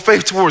unreasonable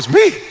faith towards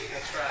me.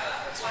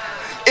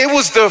 It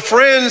was the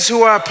friends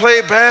who I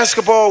played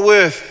basketball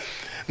with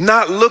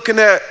not looking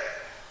at,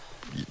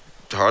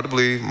 hard to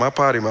believe, my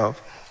potty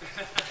mouth.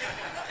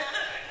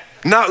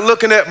 Not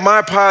looking at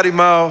my potty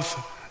mouth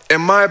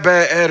and my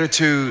bad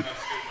attitude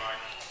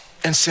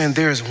and saying,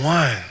 there's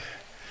one.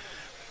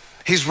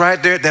 He's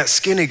right there, that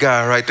skinny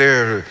guy right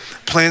there,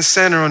 playing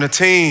center on the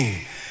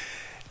team.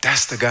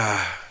 That's the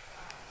guy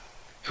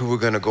who we're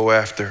gonna go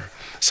after.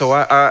 So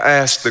I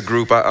asked the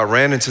group, I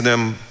ran into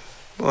them,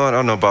 well, I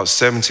don't know, about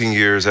 17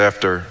 years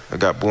after I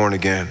got born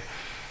again.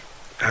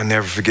 I'll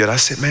never forget, I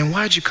said, man,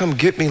 why'd you come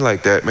get me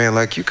like that, man?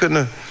 Like you could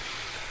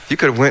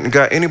have went and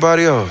got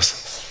anybody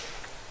else.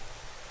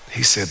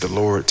 He said, the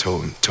Lord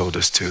told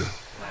us to.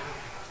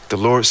 The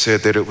Lord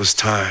said that it was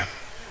time.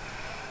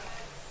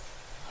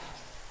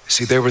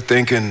 See, they were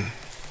thinking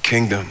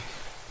kingdom.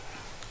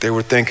 They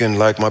were thinking,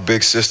 like my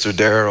big sister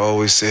Dara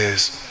always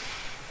says,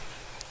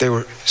 they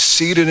were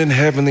seated in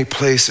heavenly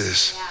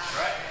places.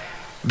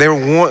 They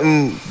were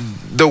wanting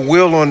the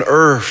will on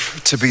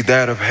earth to be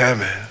that of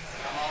heaven.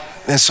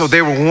 And so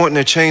they were wanting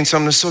to change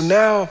something. So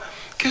now,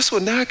 guess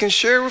what? Now I can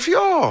share with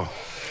y'all.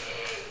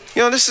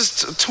 You know, this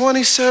is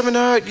 27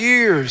 odd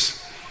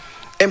years.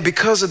 And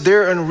because of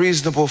their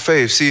unreasonable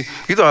faith, see,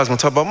 you thought I was gonna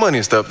talk about money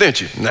and stuff,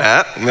 didn't you?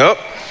 Nah, nope.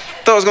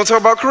 Thought I was gonna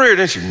talk about career,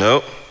 didn't you?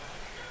 Nope.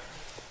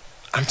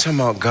 I'm talking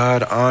about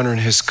God honoring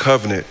his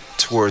covenant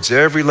towards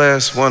every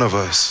last one of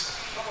us.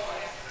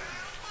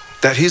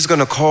 That he's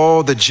gonna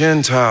call the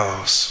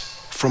Gentiles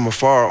from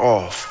afar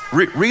off.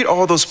 Read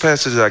all those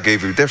passages I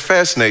gave you. They're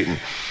fascinating.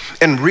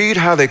 And read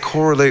how they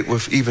correlate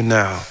with even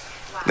now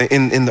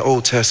in the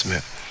Old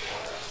Testament.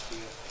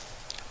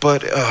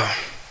 But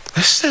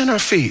let's stand on our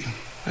feet.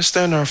 Let's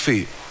stand on our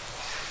feet.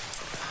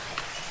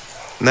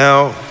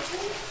 Now,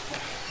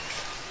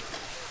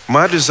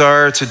 my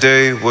desire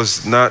today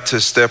was not to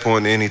step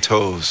on any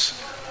toes.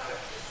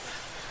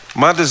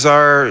 My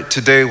desire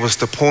today was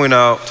to point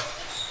out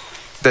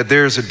that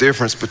there's a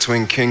difference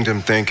between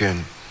kingdom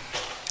thinking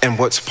and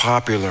what's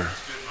popular.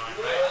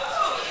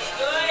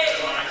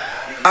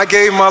 I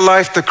gave my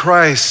life to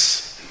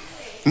Christ,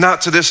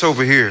 not to this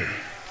over here.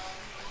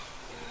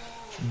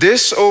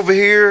 This over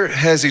here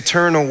has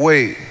eternal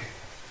weight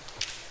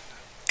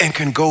and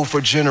can go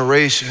for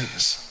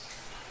generations.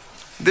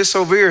 This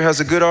over here has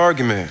a good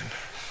argument.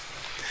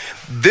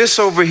 This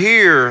over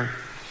here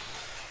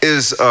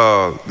is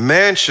a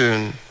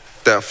mansion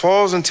that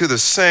falls into the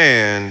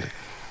sand,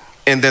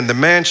 and then the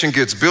mansion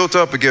gets built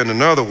up again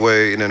another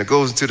way, and then it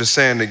goes into the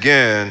sand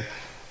again,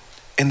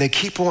 and they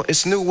keep on,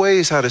 it's new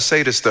ways how to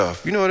say this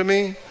stuff. You know what I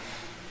mean?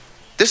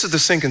 This is the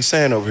sinking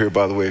sand over here,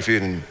 by the way, if you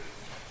didn't.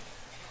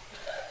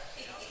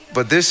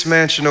 But this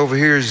mansion over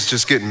here is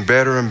just getting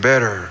better and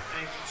better.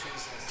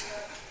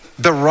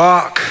 The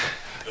rock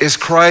is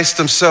Christ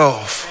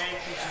himself.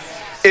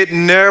 It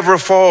never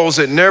falls,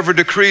 it never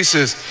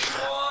decreases.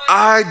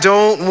 I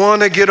don't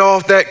want to get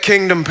off that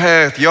kingdom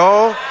path,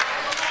 y'all.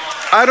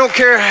 I don't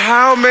care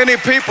how many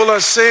people are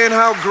saying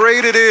how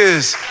great it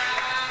is.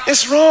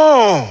 It's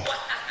wrong.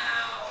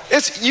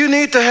 You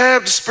need to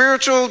have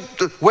spiritual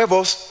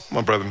huevos,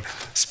 my brother,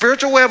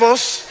 spiritual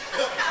huevos.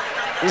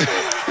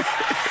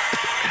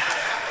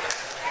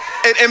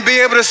 and be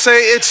able to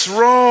say it's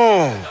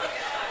wrong.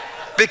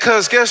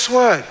 Because guess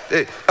what?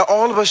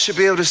 All of us should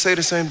be able to say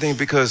the same thing,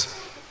 because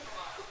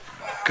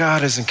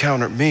God has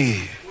encountered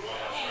me.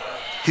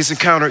 He's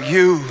encountered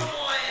you.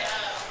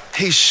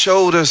 He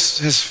showed us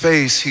his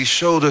face. He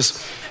showed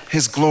us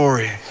his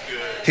glory.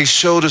 He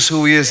showed us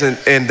who he is.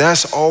 And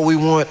that's all we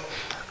want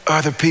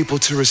other people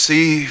to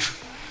receive.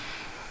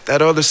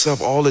 That other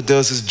stuff, all it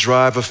does is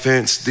drive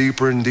offense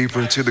deeper and deeper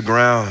into the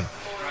ground.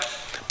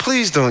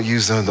 Please don't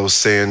use none of those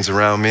sayings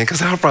around me,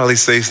 because I'll probably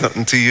say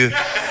something to you.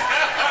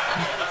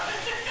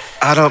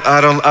 I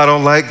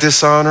don't like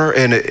dishonor,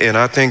 and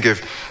I think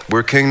if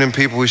we're kingdom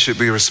people, we should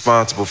be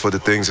responsible for the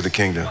things of the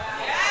kingdom.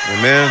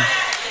 Amen.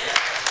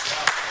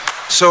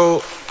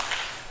 So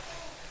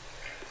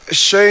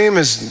shame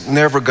is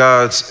never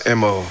God's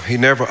MO. He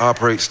never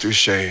operates through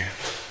shame.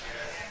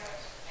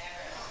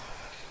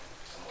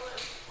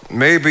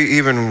 Maybe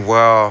even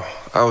while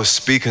I was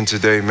speaking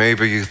today,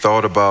 maybe you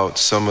thought about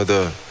some of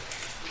the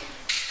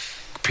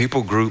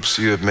people groups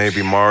you have maybe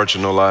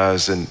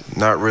marginalized and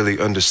not really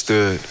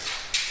understood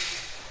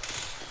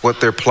what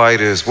their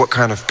plight is, what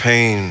kind of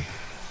pain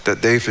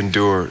that they've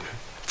endured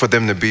for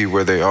them to be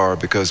where they are,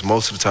 because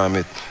most of the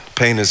time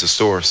pain is a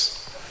source.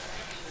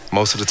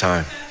 Most of the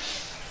time.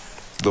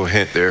 Little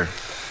hint there.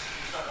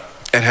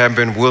 And have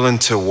been willing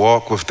to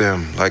walk with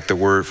them, like the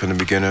word from the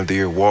beginning of the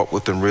year, walk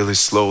with them really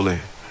slowly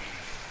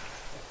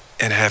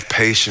and have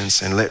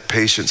patience and let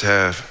patience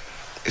have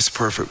its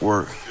perfect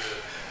work.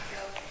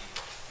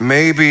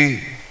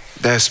 Maybe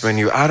that's been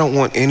you. I don't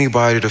want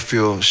anybody to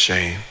feel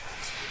shame.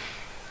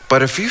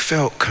 But if you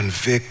felt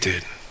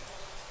convicted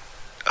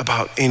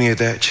about any of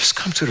that, just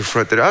come to the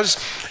front there.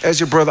 As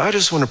your brother, I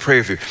just want to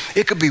pray for you.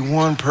 It could be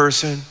one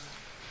person.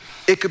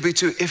 It could be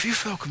two. If you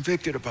feel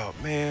convicted about,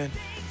 man.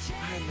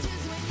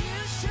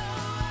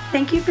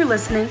 Thank you for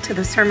listening to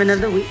the Sermon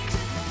of the Week.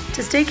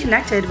 To stay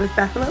connected with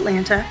Bethel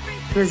Atlanta,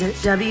 visit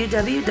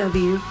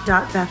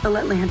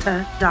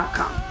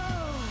www.bethelatlanta.com.